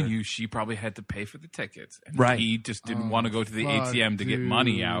I'm theater." telling you, she probably had to pay for the tickets. And Right. He just didn't want to go to the fuck, ATM to get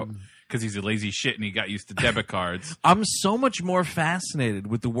money dude. out because he's a lazy shit and he got used to debit cards. I'm so much more fascinated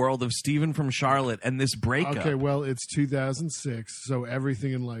with the world of Steven from Charlotte and this breakup. Okay, well, it's 2006, so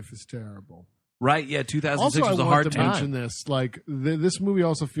everything in life is terrible. Right? Yeah, 2006 Also, I was a want hard to time. mention this. Like, this movie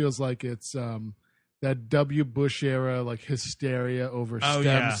also feels like it's that W. Bush era, like hysteria over Oh, stem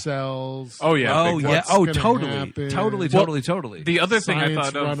yeah. cells. Oh, yeah. Oh big yeah! What's Oh, gonna totally, happen? totally, Well, totally, totally. The other thing I Science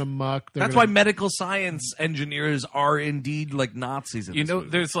thought run of, amok. They're That's why gonna- medical science engineers are indeed like Nazis. In you this know, movie.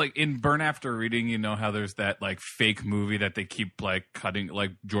 there's like in Burn After Reading, you know how there's that like fake movie that they keep like cutting,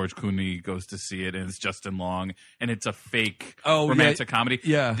 like George Clooney goes to see it and it's Justin Long and it's a fake romantic comedy.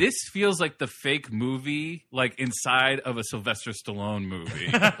 yeah. This feels like the fake movie, like inside of a Sylvester Stallone movie.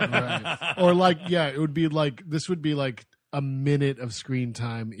 Right. Or like, yeah, it would be like, this would be like a minute of screen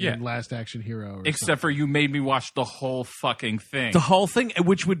time Yeah. in Last Action Hero. Or Except for you made me watch the whole fucking thing. The whole thing,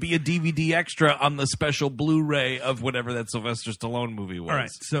 which would be a DVD extra on the special Blu-ray of whatever that Sylvester Stallone movie was. All right.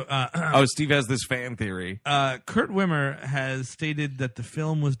 So, Oh, Steve has this fan theory. Kurt Wimmer has stated that the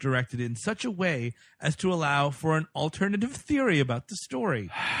film was directed in such a way as to allow for an alternative theory about the story.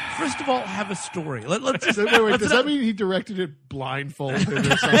 First of all, have a story. Let's something. Wait, does that mean he directed it blindfolded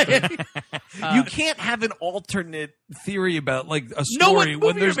or something? You can't have an alternate theory about like a know what story movie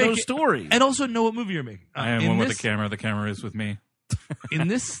when there's you're no making. story. and also know what movie you're making. I am in one with this- the camera. The camera is with me. In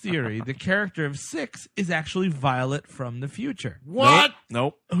this theory, the character of Six is actually Violet from the future, What?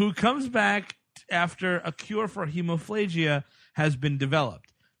 Nope. who comes back after a cure for hemophagia has been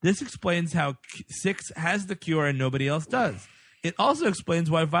developed. This explains how Six has the cure and nobody else does. It also explains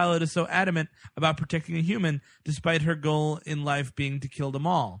why Violet is so adamant about protecting a human, despite her goal in life being to kill them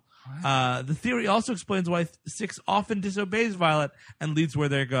all. The theory also explains why Six often disobeys Violet and leads where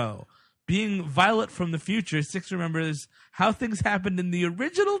they go. Being Violet from the future, Six remembers how things happened in the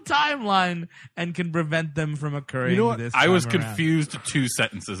original timeline and can prevent them from occurring. You know what? This I was time around. confused 2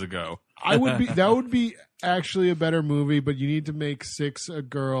 sentences ago. That would be actually a better movie, but you need to make Six a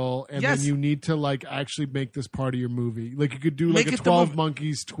girl, and Yes. then you need to like actually make this part of your movie. Like you could do Make like a it the 12 mov-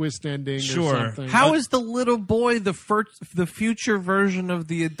 Monkeys twist ending Sure. or something. How is the little boy the future version of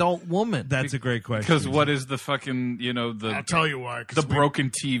the adult woman? That's a great question. Because what is the fucking, I'll the tell you why. 'cause the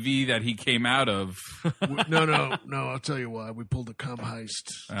broken TV that he came out of? no. I'll tell you why. We pulled a cum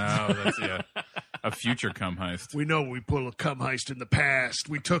heist. Oh, that's a future cum heist. We know we pulled a cum heist in the past.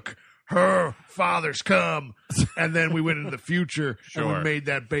 We took her father's cum, and then we went into the future and we Sure. made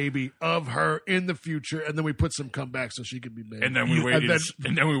that baby of her in the future, and then we put some cum back so she could be made. And then we waited. And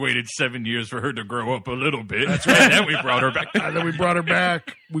And then we waited 7 years for her to grow up a little bit. That's right. And then we brought her back. and then we brought her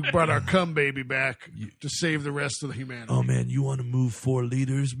back. We brought our cum baby back to save the rest of the humanity. Oh man, you want to move 4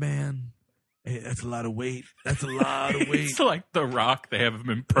 liters, man? Hey, that's a lot of weight. That's a lot of weight. It's like The Rock. They have him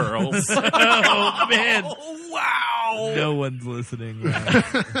in pearls. Oh man, wow. no one's listening. Right?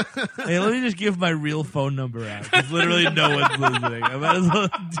 Hey, let me just give my real phone number out. 'Cause literally no one's listening. I might as well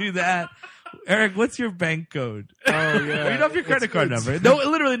do that. Eric, what's your bank code? Oh yeah, Read off your credit card number. No,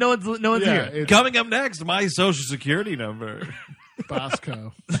 literally, no one's Yeah, here. it's Coming up next, my social security number.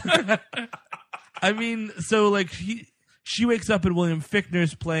 Bosco. I mean, so like she wakes up at William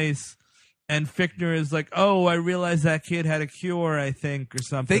Fichtner's place, and Fichtner is like, "Oh, I realized that kid had a cure, I think, or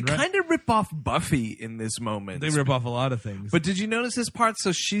something." They right? kind of rip off Buffy in this moment. They rip off a lot of things. But did you notice this part?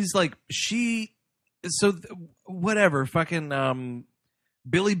 So she's like, whatever, fucking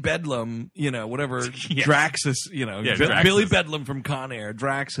Billy Bedlam, whatever, Yeah. Draxus, Yeah, Draxus. Billy Bedlam from Con Air,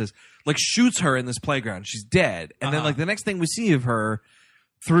 Draxus, like shoots her in this playground. She's dead. And then like the next thing we see of her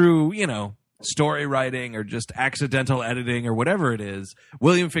through, story writing or just accidental editing or whatever it is,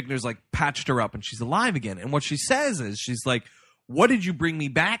 William Fichtner's like patched her up and she's alive again. And what she says is she's like, what did you bring me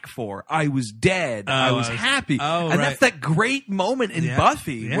back for? I was dead. I was happy. Oh, and right. that's that great moment in Yeah.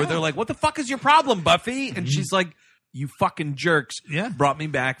 Buffy Yeah. where they're like, what the fuck is your problem, Buffy? And she's like, you fucking jerks Yeah. brought me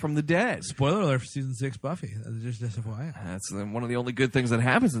back from the dead. Spoiler alert for season 6 Buffy. That's just FYI. That's one of the only good things that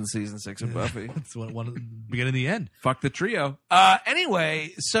happens in season 6 of Buffy. It's one of the beginning of the end. Fuck the trio.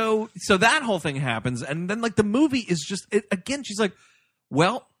 Anyway, so that whole thing happens, and then like the movie is just again. She's like,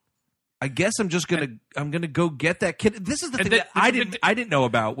 well, I guess I'm gonna go get that kid. This is the thing that I didn't know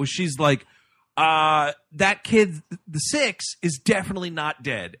about was she's like, that kid, the 6 is definitely not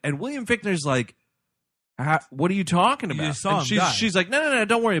dead, and William Fichtner's like, what are you talking about? just saw And him die. she's like, no,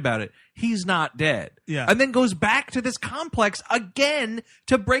 don't worry about it. He's not dead. Yeah. And then goes back to this complex again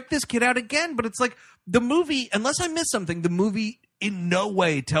to break this kid out again. But it's like the movie, unless I miss something, the movie in no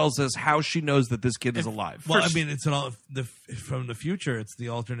way tells us how she knows that this kid is alive. Well, First- I mean, it's from the future. It's the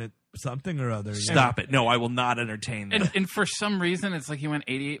alternate something or other. stop it. No, I will not entertain that. And for some reason, it's like he went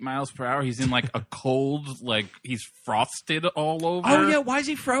 88 miles per hour. He's in like a cold, like he's frosted all over. Oh, yeah. Why is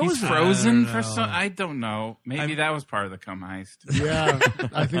he frozen? He's frozen I for don't some. know. I don't know. Maybe that was part of the cum heist. Yeah,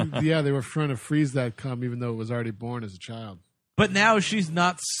 I think they were trying to freeze that cum even though it was already born as a child. But now she's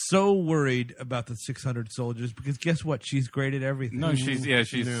not so worried about the 600 soldiers because guess what? She's great at everything. No, she's No.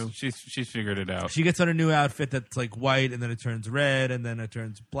 she's figured it out. She gets on a new outfit that's like white, and then it turns red, and then it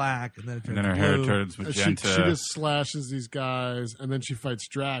turns black, and then it turns And then her hair blue. turns She magenta. just slashes these guys, and then she fights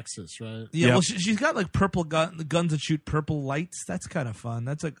Draxus, right? Yeah, Yep. well, she's got like purple guns that shoot purple lights. That's kind of fun.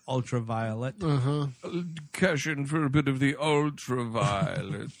 That's like ultraviolet. Uh huh. Cash in for a bit of the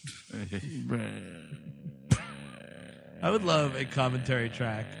ultraviolet. I would love a commentary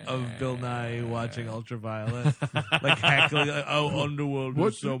track of Bill Nye watching Ultraviolet, like heckling, like, "Oh, Underworld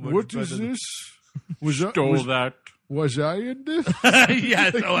What? is so much What better is than-" this? Was that Stole was, that. Was I in this?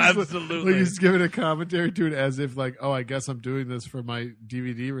 Yes, oh, Like absolutely. he's giving a commentary to it as if like, oh, I guess I'm doing this for my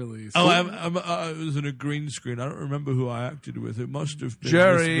DVD release. Oh, it was in a green screen. I don't remember who I acted with. It must have been this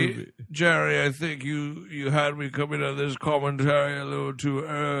Jerry, movie. Jerry, I think you had me coming on this commentary a little too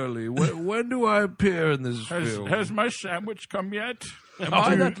early. When do I appear in this film? Has my sandwich come yet? Am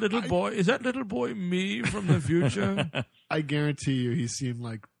I that little boy? Is that little boy me from the future? I guarantee you, he's seen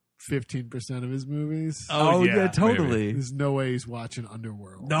like 15% of his movies. Oh, yeah, totally. There's no way he's watching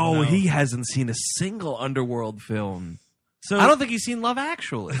Underworld. No, he hasn't seen a single Underworld film. So I don't think he's seen Love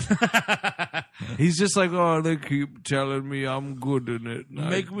Actually. He's just like, oh, they keep telling me I'm good in it.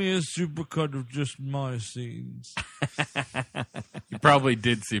 make me a supercut of just my scenes. You probably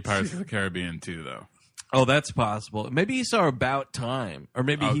did see Pirates of the Caribbean too, though. Oh, that's possible. Maybe he saw About Time. Or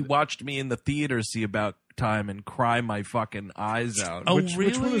maybe he watched me in the theater see About Time and cry my fucking eyes out. Oh, Which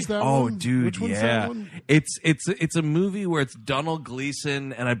really? one is that Oh, one? dude, Which one's yeah. that one? It's a movie where it's Donald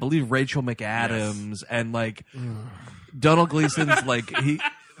Gleason and I believe Rachel McAdams and like Donald Gleason's like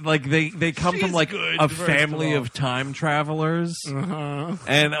they come from like a family of time travelers.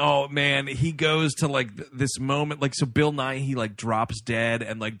 And oh man, he goes to like this moment, like so Bill Nye he like drops dead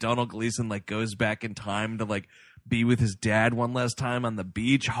and like Donald Gleason like goes back in time to like be with his dad one last time on the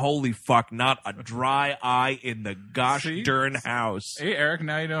beach. Holy fuck, not a dry eye in the gosh See? darn house. Hey, Eric,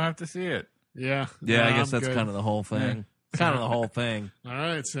 now you don't have to see it. Yeah. Yeah, I No, guess I'm that's good. kind of the whole thing. Kind of the whole thing. All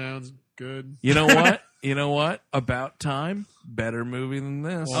right, sounds good. You know what? You know what? About Time, better movie than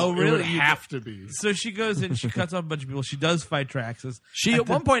this. Oh, It really? would have to be. So she goes in, she cuts off a bunch of people. She does fight Traxxas. She at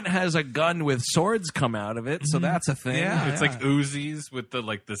one point has a gun with swords come out of it, so that's a thing. Yeah. It's like Uzis with the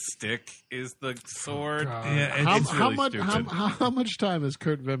stick is the sword. Yeah, how, it's how really much? stupid. How much time has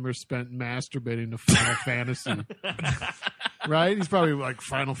Kurt Wimmer spent masturbating to Final Fantasy? Right? He's probably like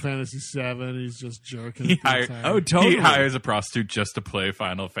Final Fantasy VII. He's just jerking. He it the hired- time. Oh, totally. He hires a prostitute just to play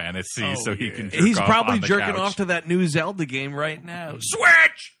Final Fantasy so he can jerk He's off probably on the jerking couch. off to that new Zelda game right now.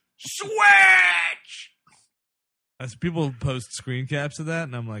 Switch! Switch! As people post screen caps of that,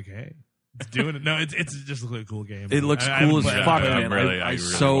 and I'm like, hey, it's doing it. No, it's just a really cool game. It looks I cool haven't as played it, fuck, but- man. really- I I really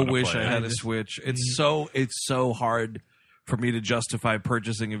so wanna wish play I it. had a Switch. It's so hard for me to justify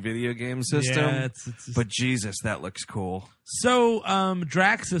purchasing a video game system. Yeah, it's but Jesus, that looks cool. So,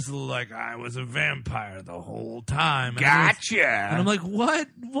 Drax is like, I was a vampire the whole time. And And I'm like, what?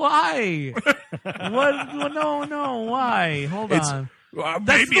 Why? what? No, why? Hold on. That's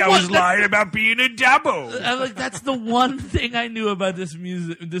maybe the I was one- lying about being a double. I'm like, that's the one thing I knew about this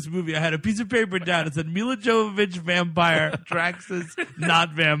movie. I had a piece of paper down. It said Milla Jovovich vampire, Draxus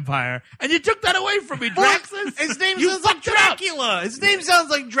not vampire, and you took that away from me, Draxus. His name You sounds like fucked it up. Dracula. His name sounds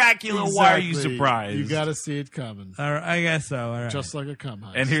like Dracula. Why are you Exactly. surprised? You got to see it coming. All right, I guess so. All right. Just like a cum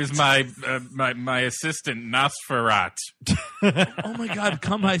heist. And here's my my assistant Nosferat. Oh my God,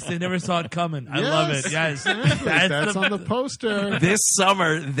 Cum Heist! They never saw it coming. I love it. Yes, That's on the poster. This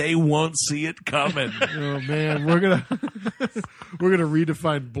summer, they won't see it coming. Oh man, we're gonna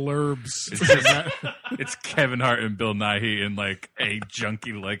redefine blurbs. It's Kevin Hart and Bill Nighy in like a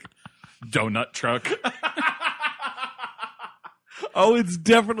junky like donut truck. Oh, it's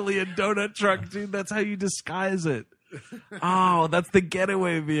definitely a donut truck, dude. That's how you disguise it. Oh, that's the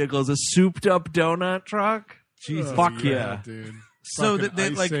getaway vehicle. It's a souped-up donut truck. Jesus. Fuck yeah. dude. So Fucking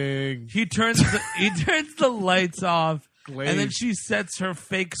that like icing. he turns the lights off, Glazed. and then she sets her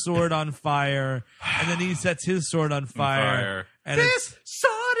fake sword on fire, and then he sets his sword on fire. And it's,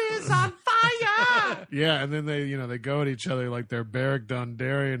 sword is on fire. Yeah, and then they go at each other like they're Beric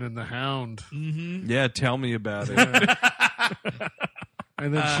Dondarrion and the Hound, Yeah, tell me about it.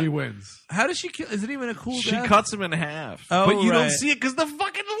 and then she wins. how does she kill? Is it even a cool She death? cuts him in half. Oh, but you don't right. see it because the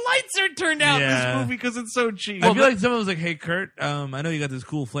fucking lights are turned out in Yeah. this movie because it's so cheap. I feel like someone was like, "Hey, Kurt, I know you got this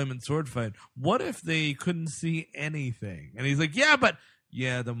cool flaming sword fight. What if they couldn't see anything?" And he's like, "Yeah, but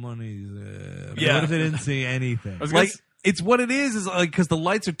the money's but Yeah. What if they didn't see anything?" I was gonna Like, it's what it is like because the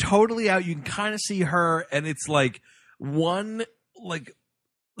lights are totally out. You can kind of see her, and it's like one like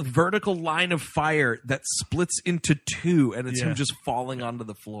vertical line of fire that splits into two, and it's Yeah. him just falling onto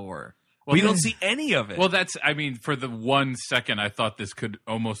the floor. Well, We don't then- see any of it. Well, I mean, for the 1 second, I thought this could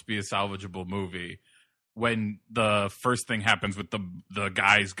almost be a salvageable movie. When the first thing happens with the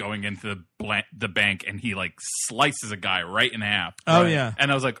guys going into the bank, and he like slices a guy right in half. Oh, yeah. And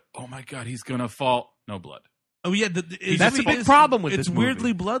I was like, oh my god, he's gonna fall. No blood. Oh yeah, That's the big problem with it's this movie.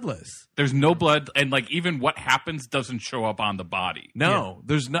 weirdly bloodless. There's no blood, and like even what happens doesn't show up on the body. No,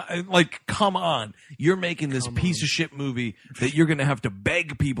 there's not. Like, come on, you're making this piece of shit movie that you're gonna have to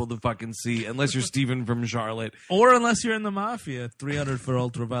beg people to fucking see, unless you're Stephen from Charlotte, Or unless you're in the mafia. 300 for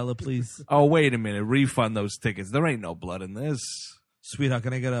Ultraviolet, please. Oh, wait a minute, refund those tickets. There ain't no blood in this. Sweetheart,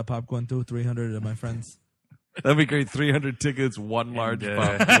 can I get a popcorn too? 300 of my friends. That'd be great. 300 tickets, one large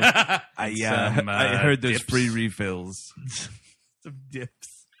popcorn. I heard there's dips. free refills. Some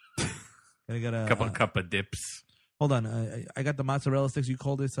dips. Can I get a Cup of dips. Hold on. I got the mozzarella sticks. You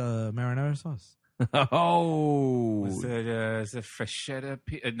called this marinara sauce. Oh. Is it freschetta?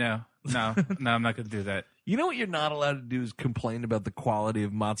 No, I'm not going to do that. You know what you're not allowed to do is complain about the quality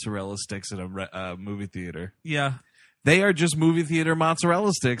of mozzarella sticks at a movie theater. Yeah. They are just movie theater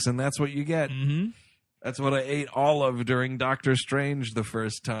mozzarella sticks, and that's what you get. Mm-hmm. That's what I ate all of during Doctor Strange the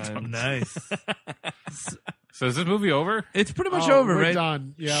first time. Oh, nice. So is this movie over? It's pretty much over, we're right?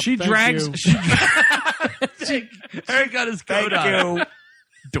 done. Yeah, She thank drags. you. Eric got his coat Thank on. you.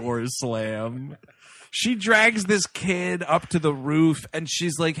 Door slam. She drags this kid up to the roof, and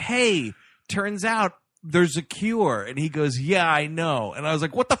she's like, "Hey, turns out there's a cure." And he goes, "Yeah, I know." And I was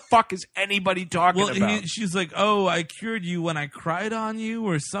like, "What the fuck is anybody talking about?" She's like, "Oh, I cured you when I cried on you,"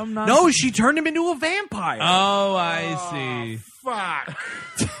 or some nonsense. No, she turned him into a vampire. Oh, I see. Fuck.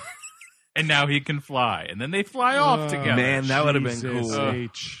 And now he can fly. And then they fly off together. Man, that would have been Jesus cool.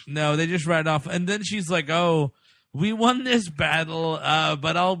 H. No, they just ride off, and then she's like, "Oh, we won this battle,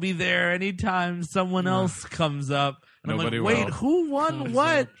 but I'll be there anytime someone else comes up." And Nobody I'm like, "Wait, will. who won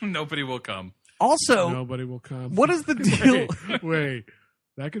what?" Nobody will come. Also, Nobody will come. what is the deal? Wait.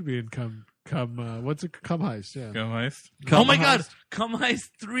 That could be in Cum Heist, yeah. Cum Heist? Oh my God, Cum Heist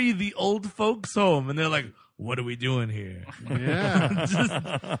 3, the old folks home, and they're like, "What are we doing here?"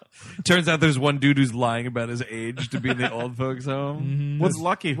 Yeah. Turns out there's one dude who's lying about his age to be in the old folks' home. What's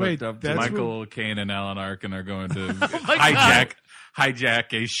Lucky Wait, hooked up to? that's Michael Caine and Alan Arkin are going to God.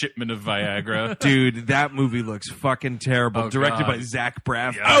 hijack a shipment of Viagra. Dude, that movie looks fucking terrible. Oh, Directed God. by Zach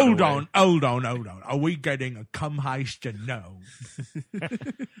Braff. Yeah. Hold on. Are we getting a Cum Heist to know?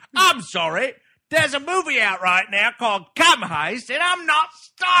 I'm sorry. There's a movie out right now called Cum Heist, and I'm not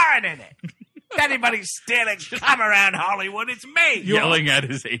starring in it. If anybody's stealing cum around Hollywood, it's me. Yelling at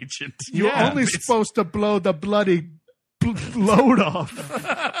his agent. You're only supposed to blow the bloody load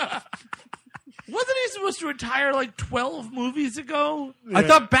off. Wasn't he supposed to retire like 12 movies ago? I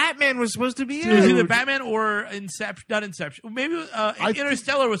thought Batman was supposed to be It was in either it. Batman or Inception. Not Inception. Maybe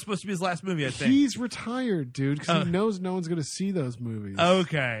Interstellar was supposed to be his last movie, I think. He's retired, dude, because he knows no one's going to see those movies.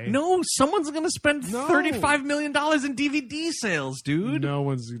 Okay. No, someone's going to spend No. $35 million in DVD sales, dude. No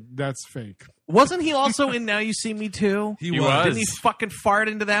one's. That's fake. Wasn't he also in Now You See Me Too? He He was. was. Didn't he fucking fart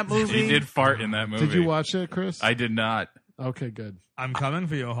into that movie? He did fart in that movie. Did you watch it, Chris? I did not. Okay, good. I'm coming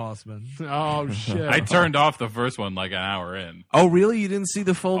for you, Horseman. Oh shit! I turned off the first one like an hour in. Oh, really? You didn't see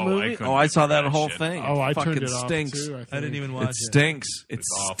the full Oh, I movie? couldn't Oh, I saw that do that whole shit. thing. Oh, I fucking turned it off stinks. too. I didn't even watch It stinks. It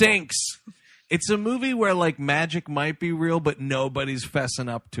awful. stinks. It's a movie where like magic might be real, but nobody's fessing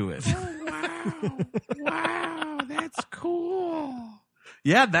up to it. Wow, that's cool.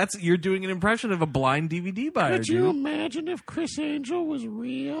 Yeah, you're doing an impression of a blind DVD buyer. Could you dude. imagine if Chris Angel was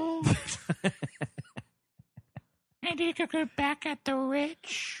real? And he could get back at the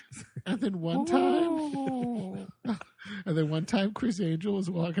rich. And then one time, Chris Angel was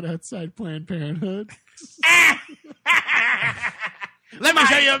walking outside Planned Parenthood. Let me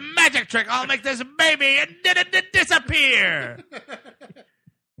show you a magic trick. I'll make this baby and disappear.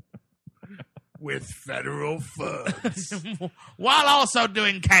 With federal funds. While also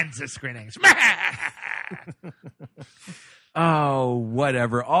doing cancer screenings. Oh,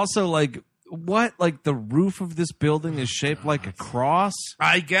 whatever. Also, like, what? Like, the roof of this building is shaped like a cross?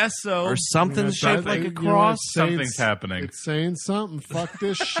 I guess so. Or something's Yeah, shaped like a you know what, cross? it's saying- Something's happening. It's saying something. Fuck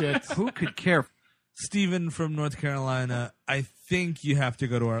this shit. Who could care? Stephen from North Carolina, I think you have to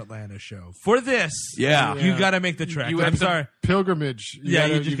go to our Atlanta show. For this, Yeah. you got to make the trek. You I'm have to- sorry. Pilgrimage. You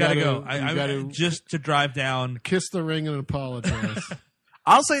just got to go. I gotta just to drive down. kiss the ring and apologize.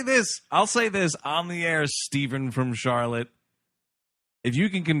 I'll say this on the air, Stephen from Charlotte. If you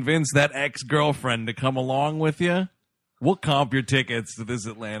can convince that ex-girlfriend to come along with you, we'll comp your tickets to this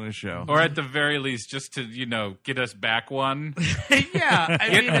Atlanta show. Or at the very least, just to, get us back one. Yeah. I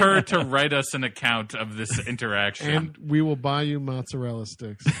Get mean, her to write us an account of this interaction. and we will buy you mozzarella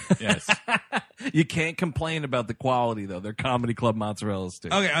sticks. Yes. You can't complain about the quality, though. They're Comedy Club mozzarella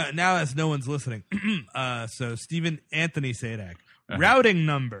sticks. Okay, now as no one's listening. So Stephen Anthony Sadak. Routing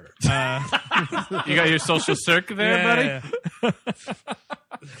number. You got your social circ there, buddy?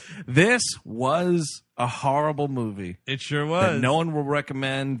 This was a horrible movie It sure that was. no one will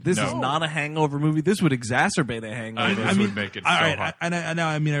recommend. This is not a hangover movie. This would exacerbate a hangover. This would make it so All right, hot.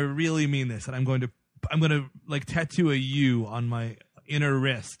 I really mean this, and I'm going to like tattoo a U on my inner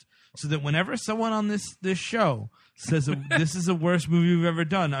wrist, so that whenever someone on this show says this is the worst movie we've ever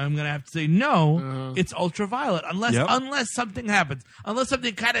done, I'm going to have to say no. It's Ultraviolet, unless something happens, unless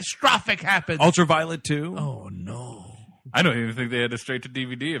something catastrophic happens. Ultraviolet 2. Oh no. I don't even think they had a straight to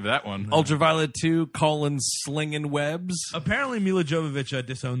DVD of that one. Ultraviolet 2, slinging webs. Apparently, Milla Jovovich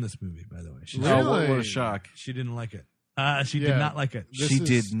disowned this movie. By the way, Oh, what a shock. she didn't like it. She did not like it. This She is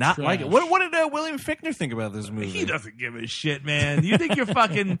did not trash. like it. What did William Fichtner think about this movie? He doesn't give a shit, man. You think you're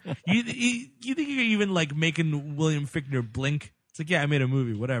fucking? You think you're even like making William Fichtner blink? It's like, yeah, I made a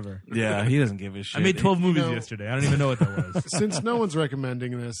movie, whatever. Yeah, he doesn't give a shit. I made 12 movies know- yesterday. I don't even know what that was. Since no one's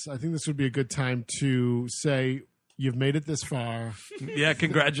recommending this, I think this would be a good time to say you've made it this far. Yeah,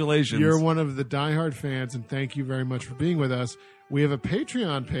 congratulations. You're one of the diehard fans, and thank you very much for being with us. We have a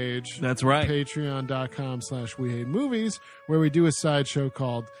Patreon page. That's right. Patreon.com/WeHateMovies, where we do a sideshow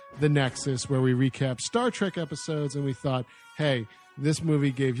called The Nexus, where we recap Star Trek episodes, and we thought, hey, this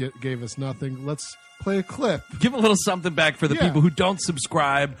movie gave us nothing. Let's play a clip. Give a little something back for the Yeah. people who don't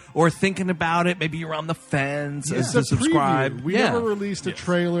subscribe or thinking about it. Maybe you're on the fence It's to a subscribe. preview. We never released a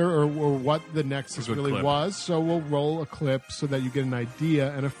trailer or what the Nexus Good really clip. was, so we'll roll a clip so that you get an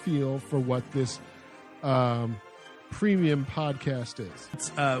idea and a feel for what this premium podcast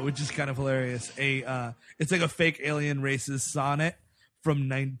is. Which is kind of hilarious. It's like a fake alien racist sonnet from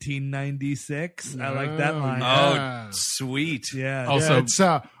 1996. I like that line. yeah. Oh, sweet. Yeah. Also, Yeah, it's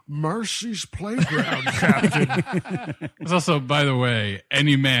Mercy's Playground, Captain. It's also, by the way,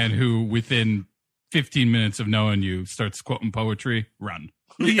 any man who within 15 minutes of knowing you starts quoting poetry, run.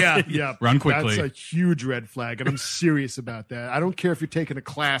 yeah. Yeah, Run quickly. That's a huge red flag, and I'm serious about that. I don't care if you're taking a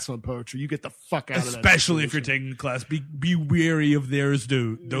class on poetry. You get the fuck out of that. Especially if you're situation. taking class. Be wary of those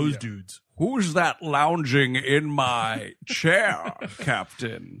dudes. Who's that lounging in my chair,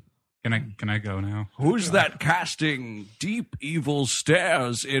 Captain? Can I go now? Who's that casting deep evil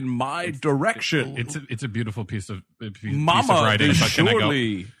stares in my direction? It's a beautiful piece of Mama, writing. this But can I go?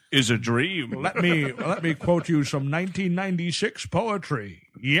 surely is a dream. Let me quote you some 1996 poetry.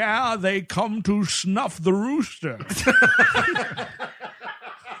 Yeah, they come to snuff the rooster.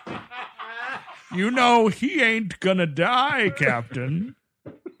 You know he ain't gonna die, Captain.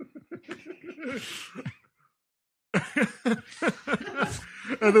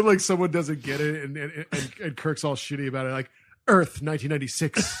 And then, like, someone doesn't get it, and Kirk's all shitty about it. Like, Earth,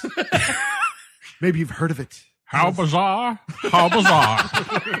 1996. Maybe you've heard of it. How bizarre! How bizarre!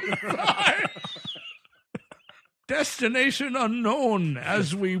 Destination unknown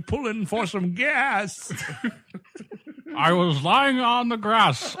as we pull in for some gas. I was lying on the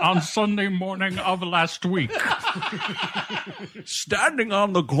grass on Sunday morning of last week. Standing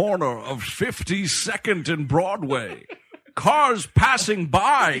on the corner of 52nd and Broadway. Cars passing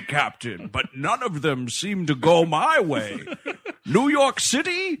by, Captain, but none of them seem to go my way. New York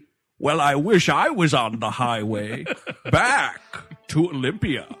City? Well, I wish I was on the highway. Back to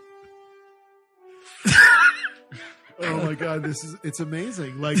Olympia. Oh my god, it's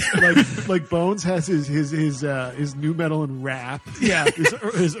amazing. Like Bones has his new metal and rap. Yeah.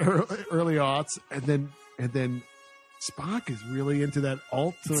 his early aughts, and then Spock is really into that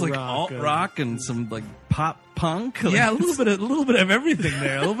alt It's like rock. alt rock and some like pop punk. Like, Yeah, a little bit of everything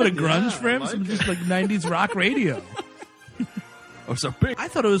there. A little bit of grunge for him, I some like just like 90s rock radio. oh, so big. I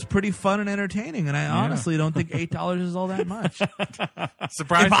thought it was pretty fun and entertaining, and I honestly don't think $8 is all that much.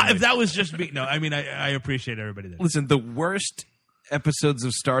 Surprisingly. If that was just me, no, I mean, I appreciate everybody there. Listen, the worst episodes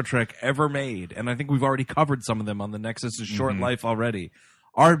of Star Trek ever made, and I think we've already covered some of them on the Nexus' Short Life already,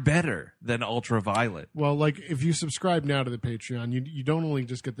 are better than Ultraviolet. Well, like if you subscribe now to the Patreon, you don't only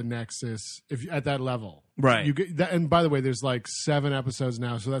just get the Nexus if at that level, Right. You get that, and by the way, there's like 7 episodes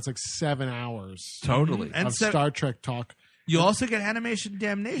now, so that's like 7 hours Totally. And of so- Star Trek talk. You also get Animation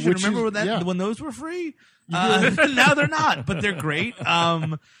Damnation. Which Remember is- when yeah. when those were free? Now they're not, but they're great.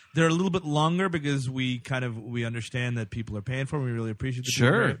 They're a little bit longer because we understand that people are paying for them. We really appreciate the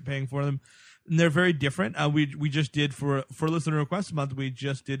Sure. people paying for them. And they're very different. We just did for listener request month. We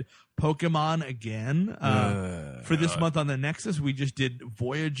just did Pokemon again. For this month on the Nexus, we just did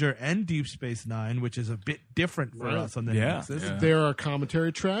Voyager and Deep Space Nine, which is a bit different for us on the Yeah. Nexus. Yeah. There are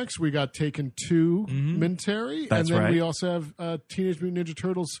commentary tracks. We got Taken 2 Minteri, That's and then right. we also have Teenage Mutant Ninja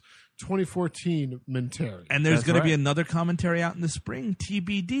Turtles 2014 Mentary. And there's That's going to be right. another commentary out in the spring,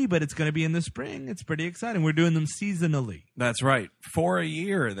 TBD, but it's going to be in the spring. It's pretty exciting. We're doing them seasonally. That's right. For a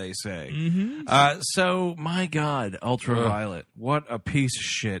year, they say. Mm-hmm. So, my God, Ultraviolet. What a piece of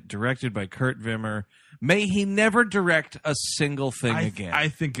shit. Directed by Kurt Wimmer. May he never direct a single thing again. I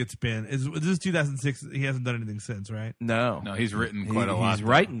think it's been. This is 2006. He hasn't done anything since, right? No. No, he's written quite a lot. He's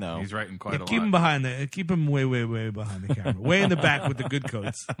writing, though. He's writing quite Yeah, a keep lot. him behind the. Keep him way, way, way behind the camera. Way in the back with the good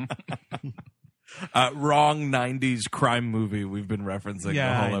coats. Wrong 90s crime movie we've been referencing Yeah,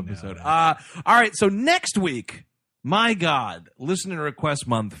 the I whole know. episode. All right, so next week, my God, Listener Request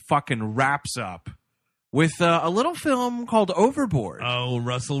Month fucking wraps up with a little film called Overboard. Oh,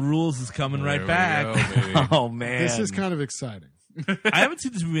 Russell Rules is coming There right we back. go, baby. Oh, man. This is kind of exciting. I haven't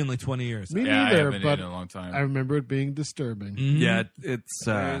seen this movie in like 20 years. Me Yeah, I neither, haven't but in a long time. I remember it being disturbing. Mhm. Yeah, it's...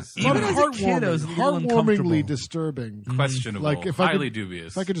 Even But as a kid, I was a little heartwarmingly uncomfortable. disturbing. Questionable. Like, if I highly could-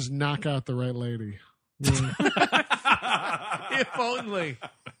 dubious. If I could just knock out the right lady. If only.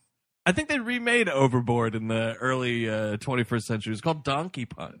 I think they remade Overboard in the early 21st century. It's called Donkey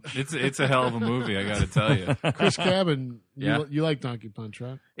Punch. It's a hell of a movie, I got to tell you. Chris Cabin, Yeah. you like Donkey Punch,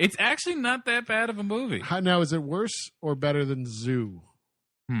 right? It's actually not that bad of a movie. Now, is it worse or better than Zoo?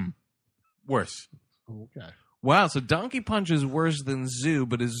 Worse. Okay. Wow, so Donkey Punch is worse than Zoo,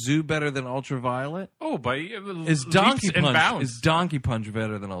 but is Zoo better than Ultraviolet? Oh, by Is leaps Donkey and Punch bounds. is Donkey Punch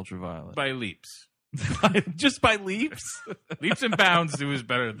better than Ultraviolet? By leaps. Just by leaps? Leaps and bounds, Zoo is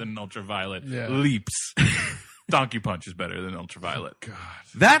better than Ultraviolet. Yeah. Leaps. Donkey Punch is better than Ultraviolet.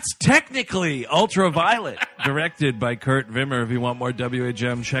 That's technically Ultraviolet, directed by Kurt Wimmer. If you want more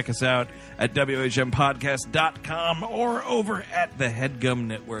WHM, check us out at WHMpodcast.com or over at the HeadGum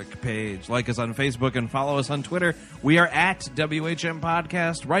Network page. Like us on Facebook and follow us on Twitter. We are at WHM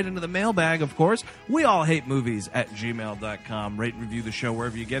Podcast. Right into the mailbag, of course. We all hate movies at gmail.com. Rate and review the show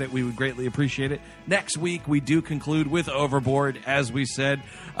wherever you get it. We would greatly appreciate it. Next week, we do conclude with Overboard, as we said.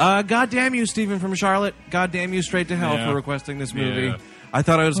 God damn you, Stephen from Charlotte. God damn you straight to hell Yeah. for requesting this movie. Yeah. I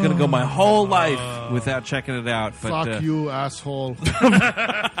thought I was going to go my whole life without checking it out. But, Fuck you, asshole.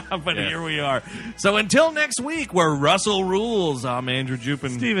 but here we are. So until next week, where Russell rules, I'm Andrew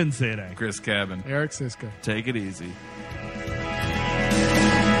Jupin. Steven Sadek. Chris Cabin. Eric Siska. Take it easy.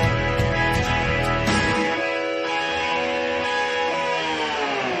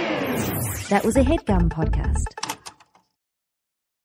 That was a HeadGum podcast.